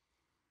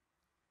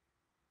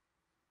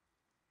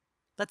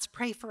 Let's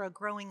pray for a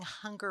growing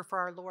hunger for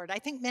our Lord. I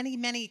think many,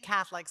 many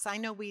Catholics, I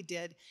know we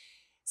did,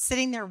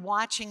 sitting there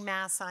watching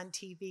Mass on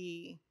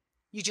TV,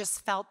 you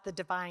just felt the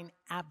divine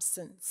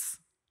absence,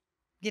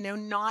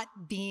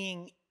 not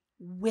being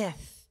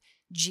with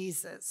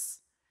Jesus.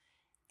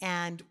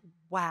 And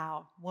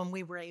wow, when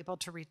we were able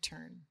to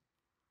return,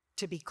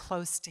 to be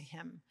close to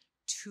him,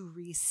 to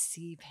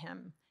receive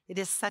him, it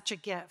is such a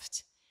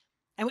gift.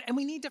 And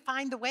we need to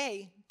find the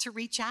way to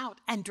reach out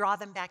and draw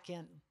them back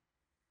in.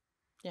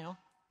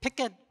 Pick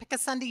a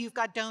Sunday you've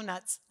got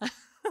donuts.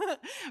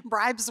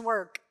 Bribes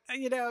work.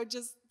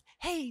 Just,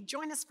 hey,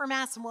 join us for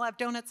Mass and we'll have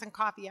donuts and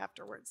coffee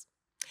afterwards.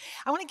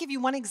 I want to give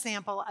you one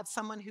example of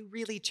someone who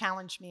really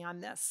challenged me on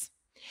this.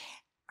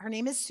 Her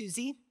name is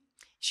Susie.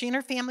 She and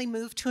her family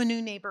moved to a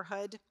new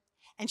neighborhood,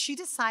 and she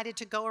decided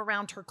to go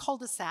around her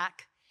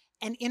cul-de-sac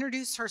and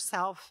introduce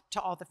herself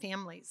to all the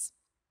families.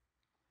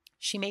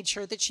 She made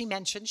sure that she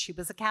mentioned she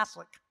was a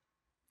Catholic.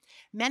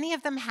 Many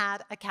of them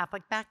had a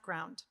Catholic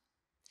background.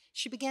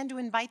 She began to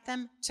invite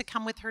them to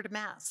come with her to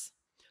Mass,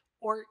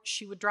 or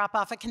she would drop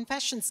off a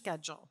confession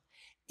schedule,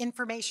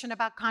 information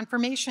about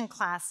confirmation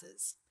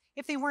classes,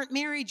 if they weren't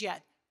married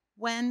yet,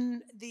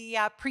 when the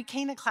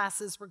pre-Cana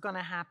classes were going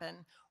to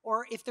happen,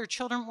 or if their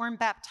children weren't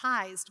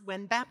baptized,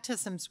 when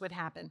baptisms would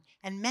happen.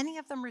 And many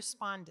of them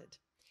responded.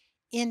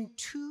 In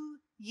 2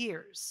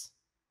 years,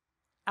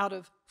 out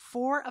of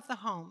 4 of the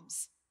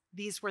homes,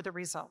 these were the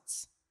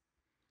results.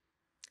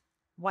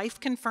 Wife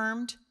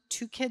confirmed,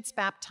 2 kids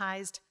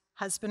baptized,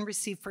 husband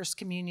received First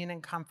Communion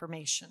and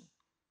confirmation.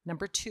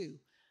 Number 2,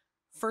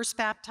 first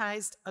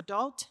baptized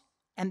adult,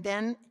 and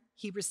then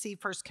he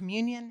received First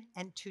Communion,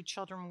 and 2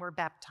 children were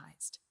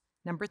baptized.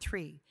 Number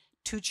 3,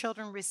 2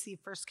 children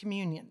received First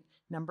Communion.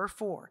 Number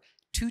 4,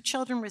 2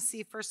 children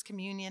received First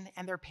Communion,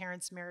 and their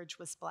parents' marriage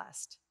was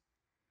blessed.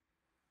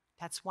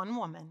 That's 1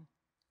 woman,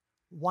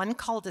 1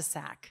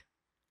 cul-de-sac,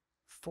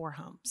 4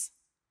 homes.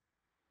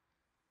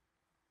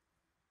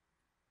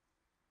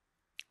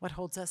 What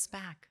holds us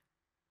back?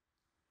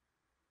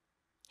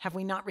 Have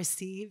we not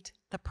received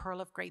the pearl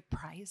of great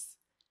price?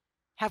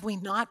 Have we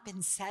not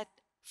been set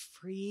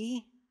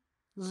free,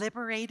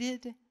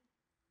 liberated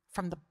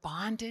from the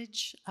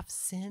bondage of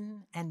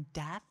sin and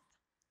death?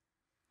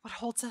 What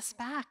holds us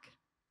back?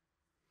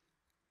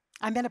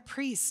 I met a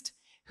priest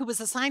who was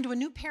assigned to a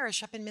new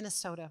parish up in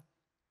Minnesota.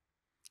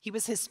 He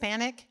was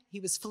Hispanic. He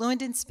was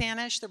fluent in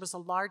Spanish. There was a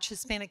large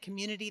Hispanic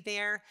community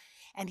there,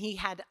 and he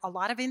had a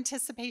lot of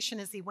anticipation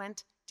as he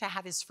went to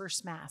have his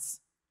first Mass.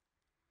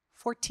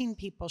 14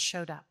 people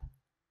showed up.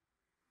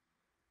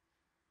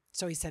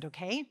 So he said,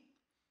 okay,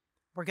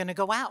 we're going to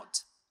go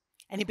out.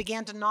 And he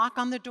began to knock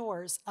on the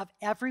doors of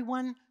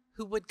everyone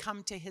who would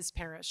come to his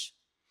parish.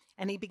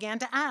 And he began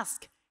to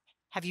ask,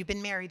 have you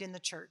been married in the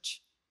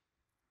church?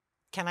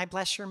 Can I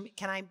bless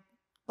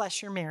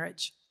your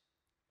marriage?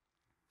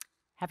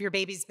 Have your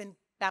babies been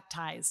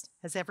baptized?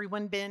 Has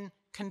everyone been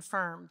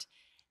confirmed?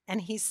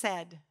 And he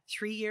said,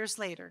 3 years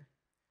later,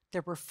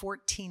 there were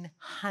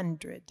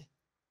 1,400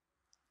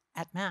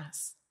 at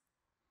Mass.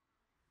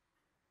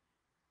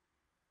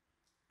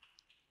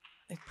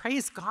 And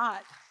praise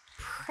God.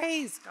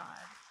 Praise God.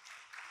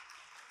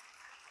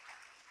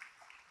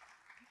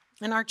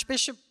 An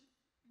archbishop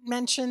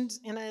mentioned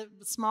in a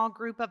small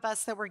group of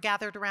us that were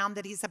gathered around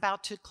that he's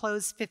about to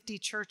close 50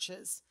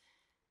 churches.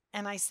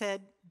 And I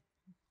said,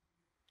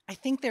 I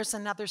think there's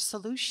another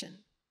solution.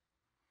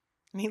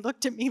 And he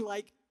looked at me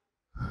like,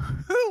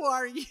 who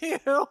are you?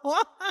 But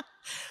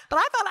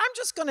I thought, I'm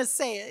just going to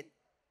say it.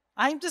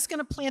 I'm just going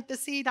to plant the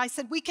seed. I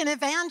said, we can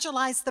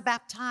evangelize the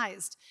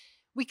baptized.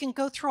 We can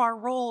go through our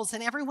roles,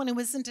 and everyone who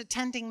isn't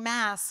attending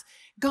Mass,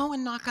 go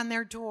and knock on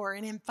their door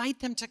and invite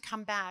them to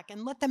come back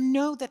and let them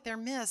know that they're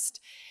missed.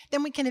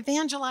 Then we can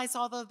evangelize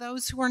all of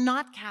those who are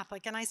not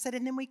Catholic. And I said,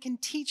 and then we can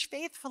teach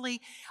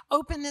faithfully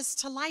openness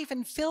to life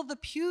and fill the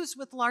pews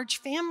with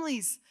large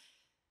families.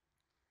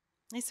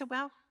 And I said,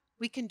 well,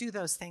 we can do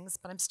those things,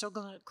 but I'm still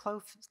going to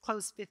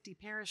close 50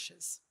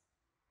 parishes.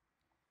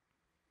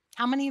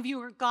 How many of you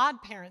are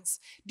godparents?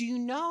 Do you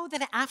know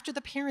that after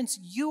the parents,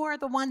 you are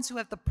the ones who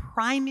have the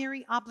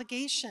primary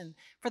obligation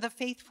for the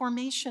faith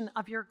formation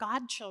of your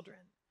godchildren?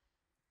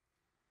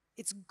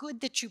 It's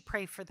good that you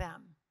pray for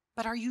them,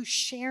 but are you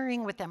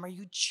sharing with them? Are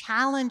you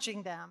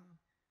challenging them?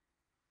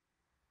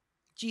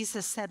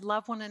 Jesus said,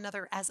 love one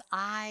another as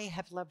I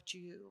have loved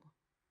you.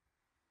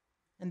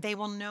 And they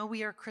will know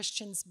we are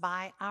Christians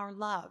by our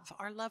love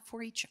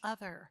for each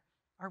other.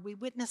 Are we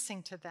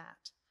witnessing to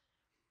that?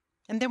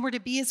 And then we're to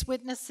be as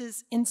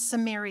witnesses in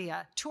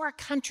Samaria, to our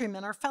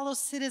countrymen, our fellow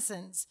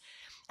citizens.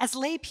 As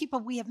lay people,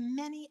 we have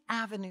many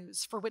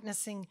avenues for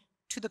witnessing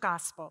to the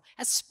gospel,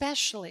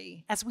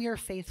 especially as we are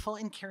faithful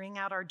in carrying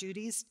out our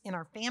duties in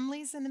our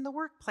families and in the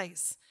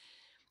workplace.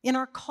 In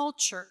our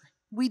culture,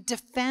 we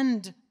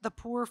defend the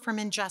poor from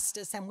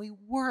injustice, and we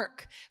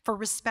work for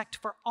respect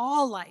for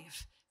all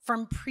life,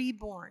 from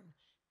preborn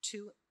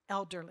to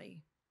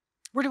elderly.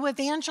 We're to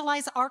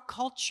evangelize our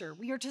culture.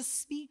 We are to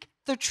speak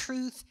the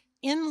truth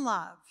in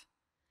love.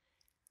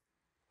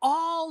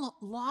 All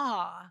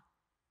law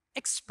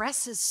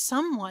expresses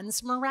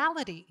someone's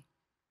morality.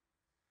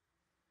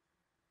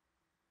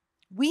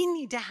 We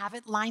need to have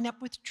it line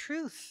up with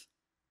truth.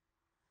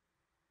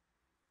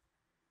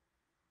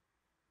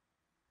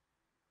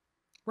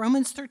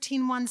 Romans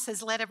 13:1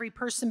 says, let every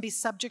person be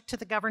subject to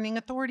the governing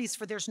authorities,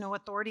 for there's no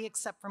authority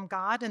except from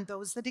God, and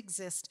those that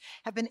exist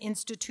have been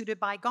instituted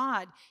by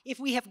God. If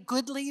we have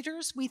good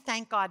leaders, we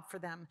thank God for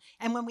them.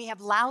 And when we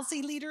have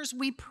lousy leaders,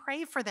 we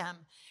pray for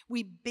them.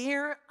 We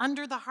bear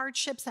under the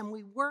hardships and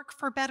we work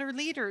for better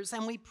leaders,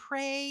 and we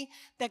pray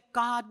that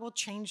God will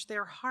change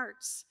their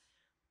hearts.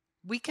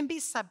 We can be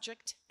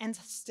subject and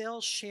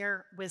still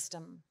share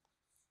wisdom.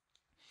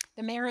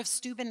 The mayor of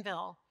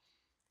Steubenville,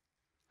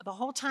 the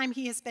whole time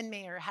he has been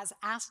mayor, has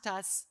asked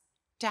us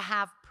to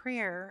have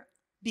prayer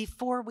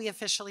before we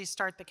officially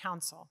start the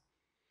council.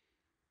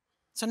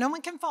 So no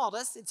one can fault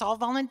us. It's all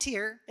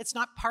volunteer. It's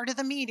not part of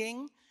the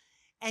meeting.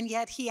 And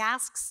yet he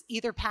asks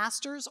either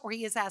pastors or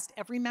he has asked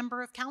every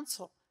member of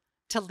council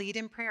to lead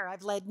in prayer.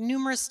 I've led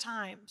numerous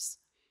times.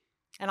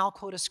 And I'll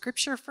quote a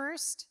scripture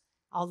first.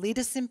 I'll lead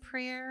us in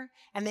prayer.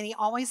 And then he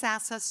always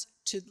asks us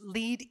to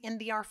lead in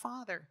the Our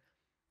Father.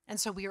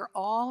 And so we are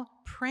all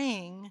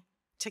praying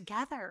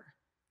together.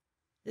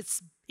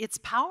 It's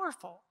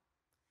powerful.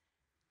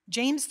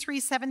 James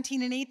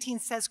 3:17 and 18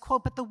 says,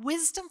 quote, but the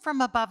wisdom from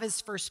above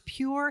is first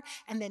pure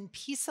and then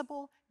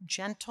peaceable,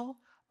 gentle,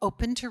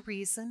 open to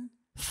reason,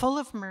 full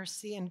of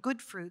mercy and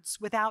good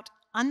fruits, without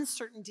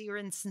uncertainty or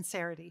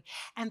insincerity.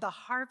 And the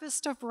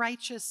harvest of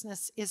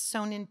righteousness is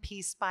sown in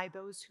peace by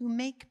those who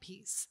make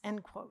peace,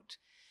 end quote.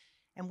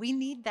 And we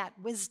need that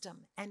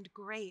wisdom and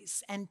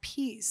grace and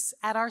peace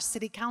at our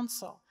city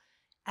council,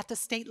 at the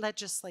state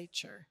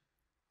legislature,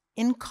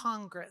 in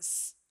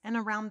Congress, and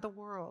around the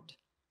world.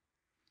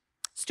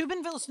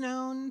 Steubenville's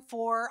known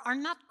for our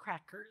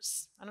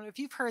nutcrackers. I don't know if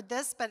you've heard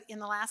this, but in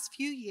the last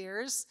few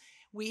years,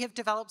 we have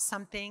developed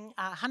something,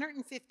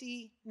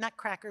 150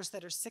 nutcrackers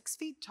that are 6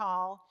 feet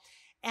tall,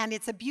 and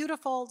it's a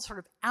beautiful sort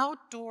of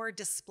outdoor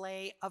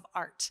display of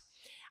art.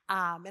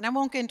 And I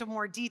won't get into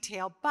more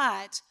detail,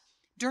 but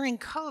during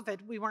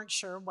COVID, we weren't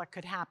sure what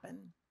could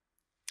happen.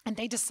 And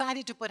they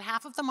decided to put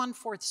half of them on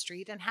 4th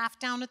Street and half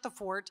down at the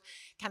fort,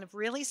 kind of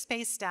really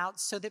spaced out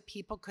so that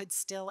people could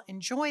still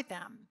enjoy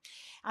them.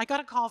 I got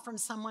a call from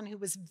someone who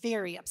was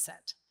very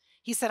upset.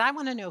 He said, I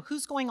want to know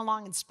who's going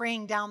along and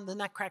spraying down the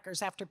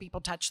nutcrackers after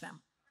people touch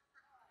them.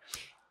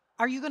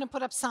 Are you going to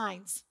put up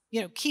signs?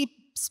 Keep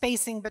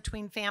spacing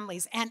between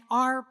families. And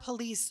are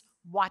police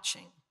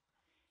watching?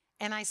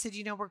 And I said,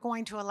 we're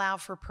going to allow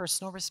for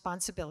personal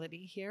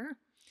responsibility here.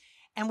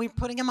 And we're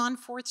putting them on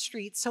 4th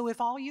Street. So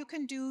if all you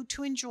can do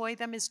to enjoy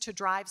them is to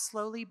drive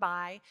slowly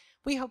by,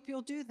 we hope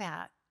you'll do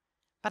that.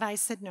 But I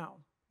said,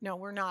 no,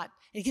 we're not.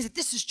 And he said,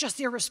 this is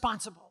just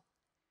irresponsible.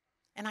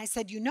 And I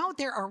said,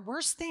 there are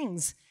worse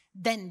things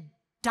than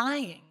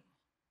dying.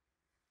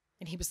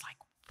 And he was like,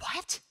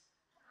 what?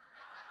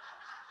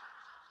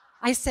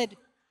 I said,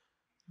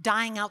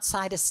 dying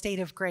outside a state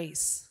of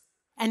grace.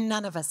 And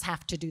none of us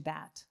have to do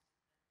that.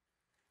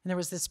 And there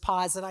was this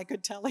pause, and I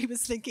could tell he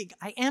was thinking,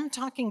 I am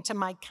talking to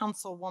my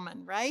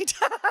councilwoman, right?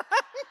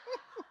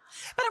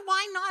 But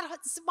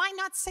why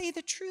not say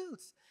the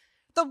truth?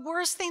 The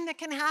worst thing that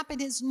can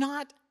happen is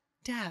not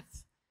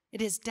death.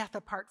 It is death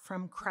apart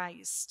from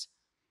Christ.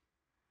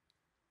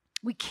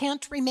 We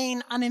can't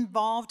remain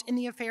uninvolved in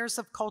the affairs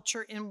of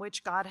culture in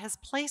which God has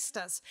placed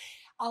us.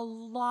 A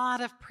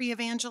lot of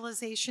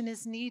pre-evangelization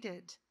is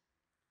needed.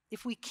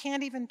 If we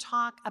can't even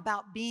talk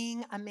about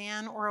being a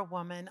man or a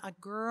woman, a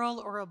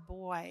girl or a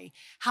boy,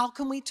 how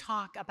can we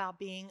talk about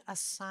being a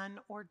son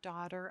or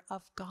daughter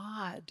of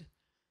God?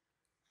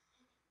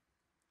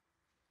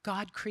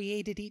 God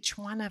created each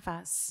one of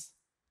us.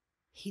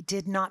 He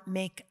did not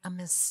make a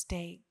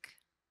mistake.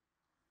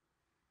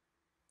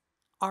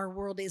 Our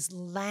world is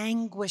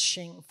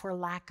languishing for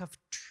lack of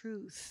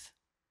truth,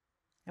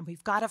 and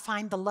we've got to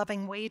find the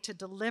loving way to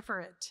deliver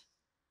it.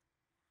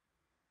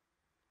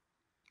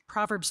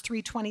 Proverbs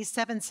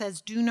 3:27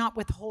 says, do not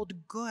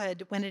withhold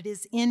good when it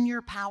is in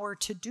your power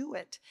to do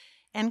it.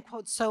 End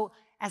quote. So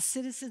as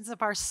citizens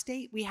of our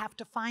state, we have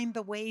to find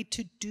the way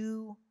to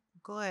do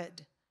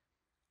good,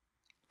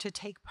 to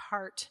take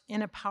part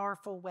in a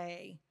powerful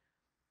way.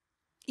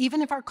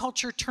 Even if our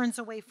culture turns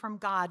away from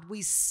God,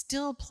 we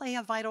still play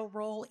a vital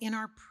role in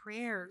our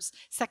prayers.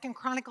 2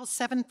 Chronicles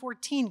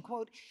 7:14,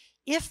 quote,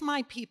 if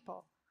my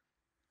people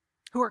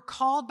who are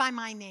called by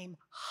my name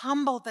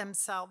humble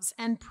themselves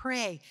and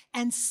pray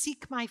and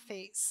seek my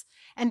face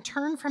and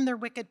turn from their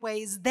wicked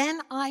ways, then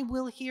I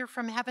will hear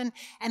from heaven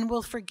and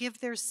will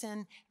forgive their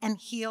sin and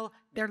heal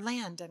their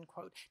land, end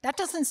quote. That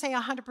doesn't say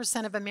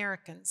 100% of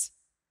Americans.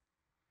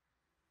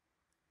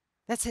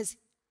 That says,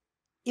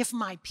 if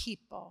my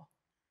people,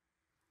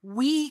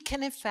 we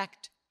can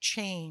effect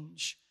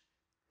change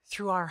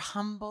through our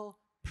humble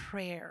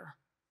prayer,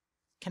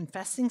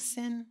 confessing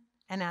sin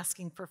and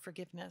asking for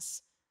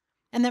forgiveness.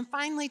 And then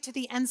finally, to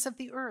the ends of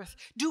the earth,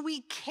 do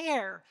we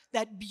care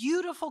that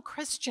beautiful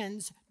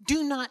Christians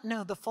do not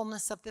know the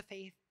fullness of the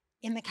faith?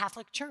 in the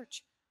Catholic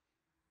Church.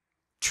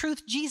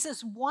 Truth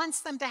Jesus wants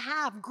them to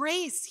have,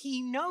 grace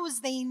he knows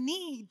they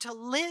need to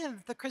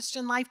live the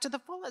Christian life to the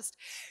fullest.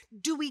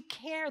 Do we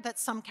care that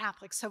some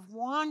Catholics have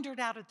wandered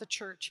out of the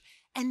church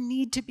and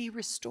need to be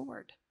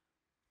restored?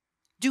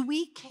 Do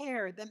we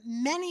care that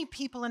many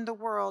people in the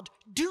world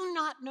do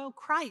not know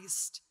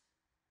Christ?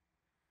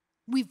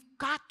 We've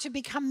got to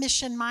become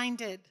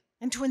mission-minded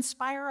and to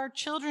inspire our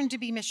children to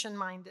be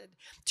mission-minded,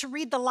 to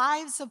read the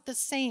lives of the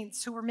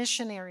saints who were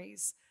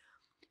missionaries,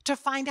 to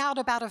find out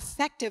about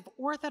effective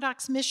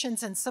Orthodox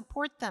missions and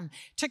support them,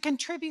 to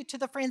contribute to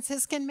the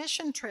Franciscan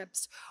mission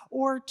trips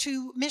or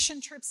to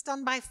mission trips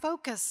done by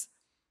Focus.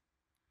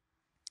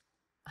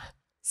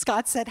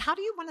 Scott said, "How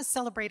do you want to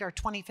celebrate our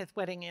 25th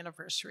wedding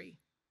anniversary?"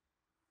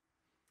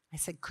 I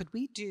said, "Could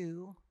we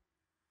do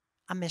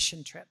a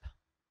mission trip?"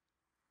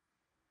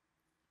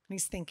 And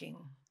he's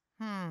thinking,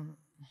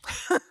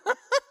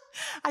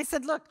 I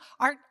said, "Look,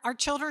 our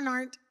children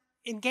aren't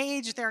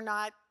engaged. They're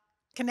not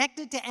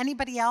connected to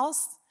anybody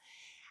else.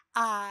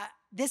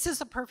 This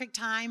is a perfect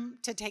time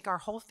to take our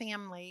whole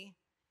family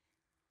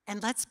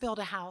and let's build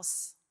a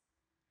house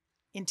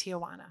in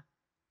Tijuana."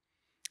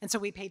 And so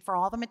we paid for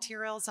all the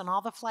materials and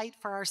all the flight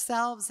for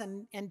ourselves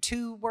and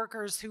 2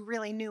 workers who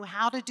really knew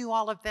how to do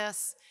all of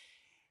this.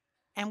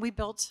 And we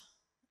built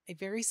a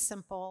very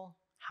simple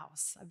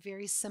house, a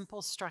very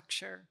simple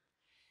structure.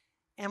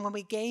 And when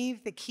we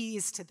gave the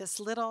keys to this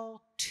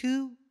little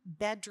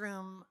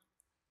 2-bedroom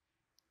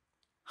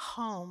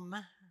home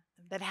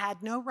that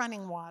had no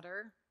running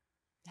water,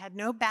 had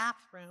no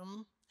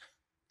bathroom,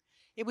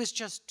 it was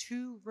just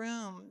 2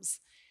 rooms.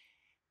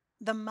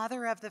 The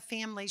mother of the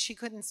family, she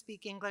couldn't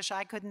speak English,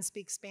 I couldn't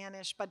speak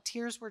Spanish, but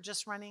tears were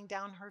just running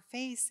down her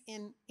face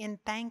in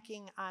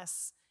thanking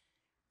us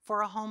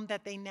for a home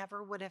that they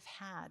never would have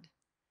had.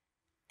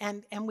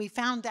 And we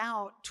found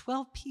out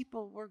 12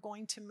 people were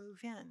going to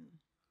move in.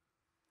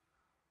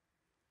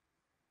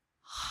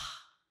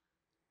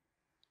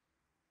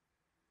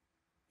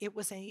 It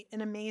was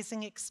an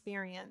amazing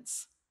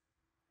experience.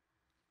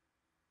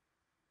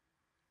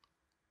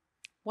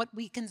 What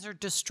weakens or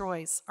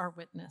destroys our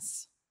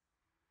witness?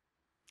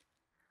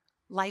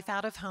 Life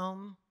out of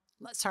home,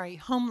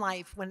 home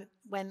life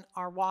when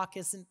our walk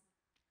isn't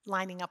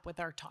lining up with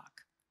our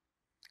talk.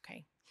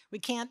 Okay, we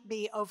can't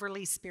be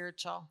overly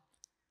spiritual.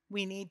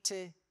 We need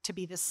to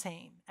be the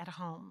same at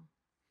home.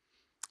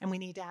 And we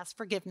need to ask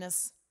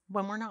forgiveness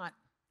when we're not.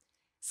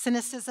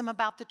 Cynicism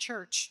about the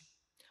church.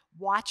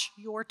 Watch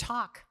your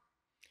talk.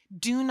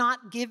 Do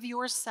not give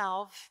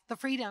yourself the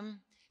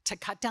freedom to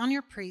cut down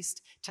your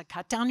priest, to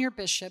cut down your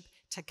bishop,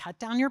 to cut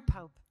down your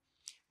pope.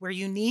 Where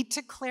you need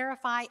to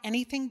clarify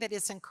anything that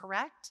isn't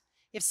correct,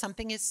 if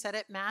something is said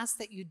at Mass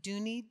that you do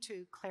need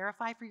to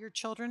clarify for your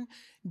children,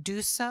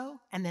 do so,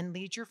 and then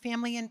lead your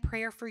family in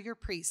prayer for your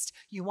priest.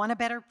 You want a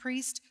better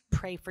priest?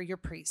 Pray for your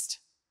priest.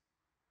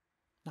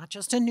 Not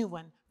just a new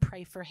one,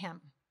 pray for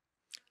him.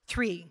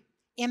 3,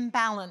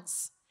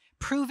 imbalance,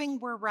 proving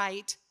we're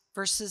right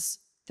versus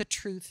the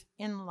truth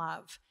in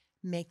love.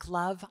 Make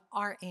love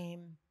our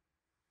aim.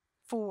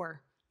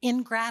 4,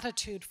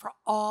 ingratitude for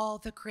all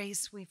the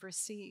grace we've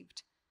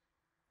received.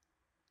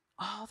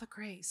 All the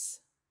grace.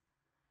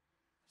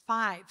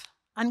 5,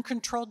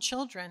 uncontrolled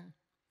children.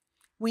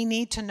 We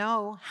need to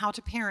know how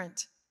to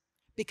parent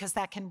because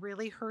that can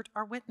really hurt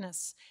our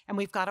witness. And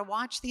we've got to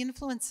watch the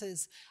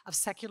influences of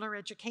secular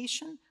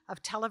education,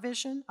 of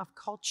television, of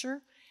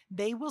culture.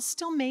 They will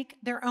still make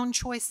their own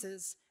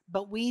choices,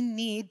 but we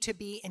need to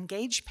be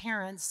engaged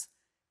parents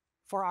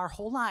for our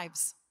whole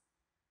lives.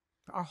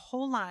 For our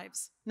whole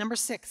lives. Number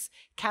 6,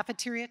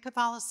 cafeteria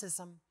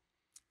Catholicism.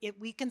 It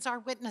weakens our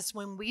witness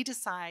when we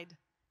decide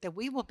that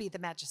we will be the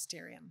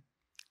magisterium.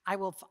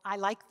 I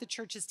like the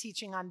church's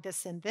teaching on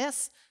this and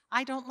this.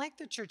 I don't like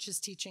the church's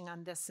teaching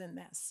on this and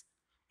this.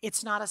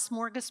 It's not a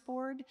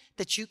smorgasbord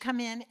that you come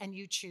in and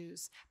you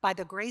choose. By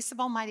the grace of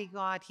Almighty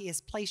God, he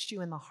has placed you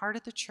in the heart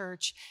of the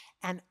church,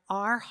 and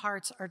our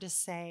hearts are to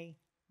say,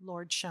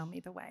 "Lord, show me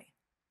the way,"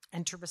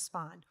 and to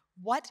respond.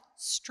 What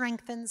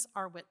strengthens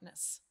our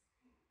witness?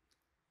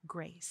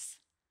 Grace.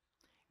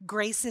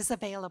 Grace is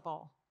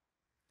available.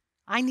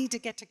 I need to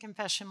get to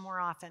confession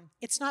more often.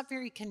 It's not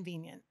very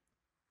convenient.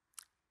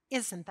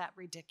 Isn't that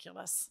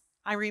ridiculous?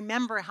 I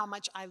remember how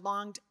much I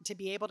longed to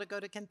be able to go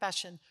to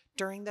confession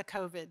during the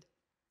COVID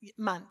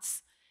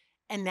months.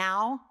 And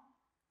now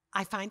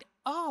I find,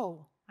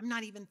 I'm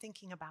not even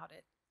thinking about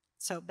it.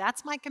 So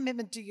that's my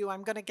commitment to you.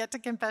 I'm going to get to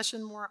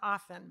confession more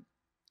often.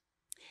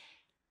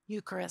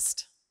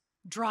 Eucharist.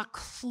 Draw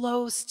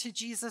close to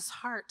Jesus'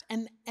 heart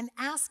and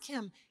ask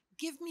him,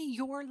 give me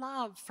your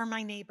love for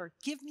my neighbor.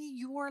 Give me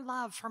your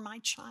love for my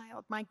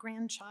child, my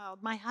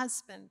grandchild, my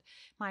husband,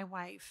 my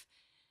wife.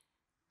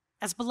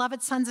 As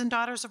beloved sons and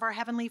daughters of our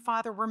Heavenly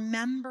Father, we're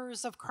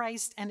members of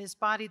Christ and his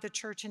body, the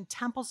church, and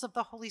temples of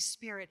the Holy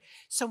Spirit.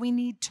 So we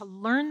need to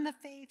learn the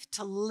faith,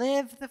 to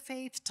live the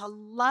faith, to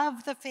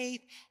love the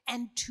faith,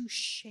 and to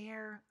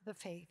share the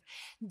faith.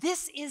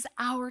 This is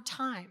our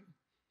time.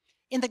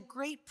 In the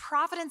great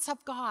providence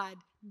of God,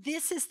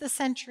 this is the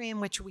century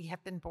in which we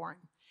have been born.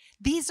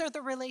 These are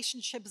the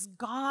relationships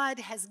God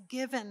has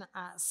given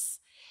us.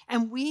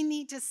 And we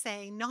need to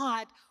say,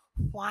 not,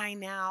 why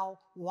now?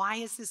 Why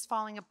is this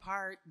falling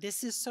apart?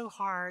 This is so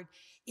hard.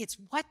 It's,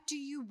 what do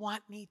you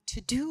want me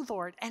to do,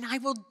 Lord? And I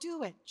will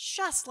do it,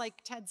 just like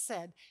Ted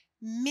said.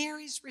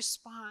 Mary's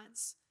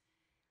response,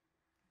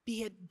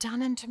 be it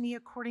done unto me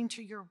according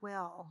to your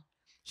will.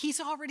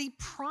 He's already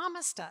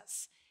promised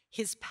us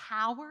his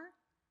power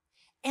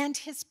and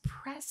his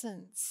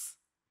presence,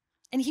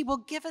 and he will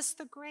give us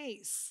the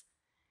grace.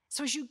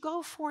 So as you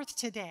go forth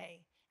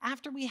today,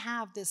 after we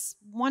have this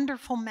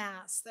wonderful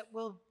Mass that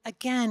will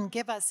again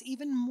give us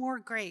even more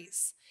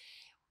grace,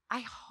 I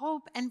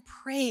hope and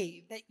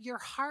pray that your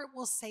heart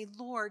will say,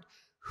 Lord,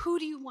 who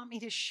do you want me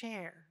to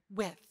share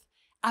with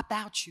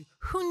about you?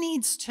 Who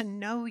needs to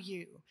know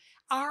you?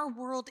 Our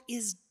world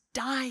is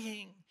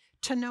dying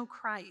to know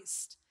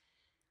Christ.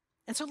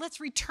 And so let's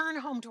return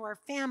home to our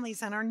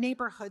families and our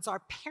neighborhoods,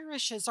 our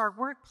parishes, our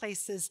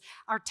workplaces,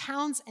 our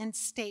towns and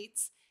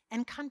states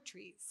and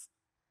countries,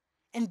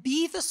 and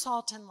be the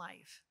salt and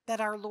life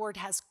that our Lord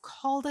has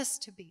called us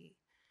to be.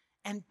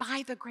 And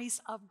by the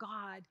grace of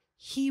God,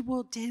 he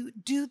will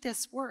do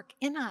this work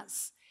in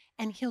us,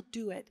 and he'll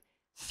do it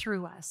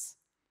through us.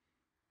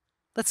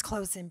 Let's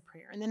close in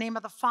prayer. In the name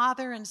of the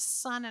Father and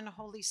Son and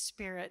Holy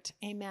Spirit,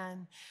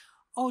 amen.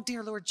 Oh,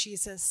 dear Lord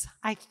Jesus,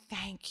 I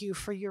thank you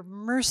for your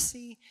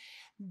mercy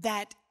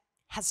that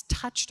has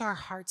touched our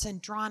hearts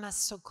and drawn us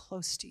so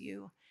close to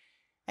you.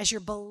 As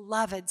your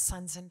beloved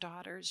sons and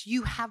daughters,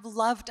 you have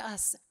loved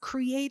us,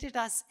 created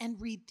us, and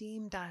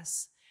redeemed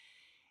us.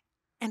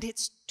 And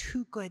it's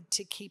too good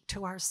to keep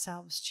to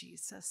ourselves,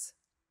 Jesus.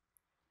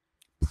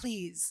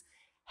 Please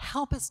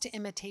help us to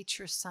imitate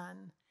your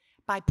Son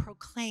by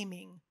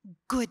proclaiming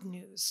good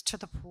news to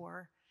the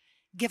poor.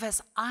 Give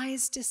us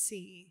eyes to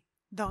see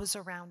those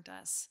around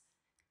us,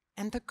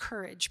 and the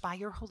courage by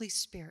your Holy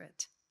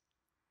Spirit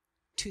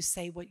to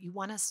say what you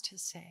want us to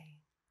say.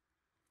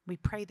 We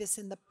pray this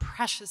in the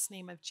precious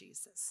name of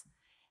Jesus.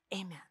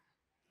 Amen.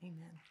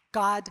 Amen.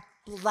 God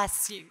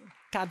bless you.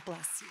 God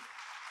bless you.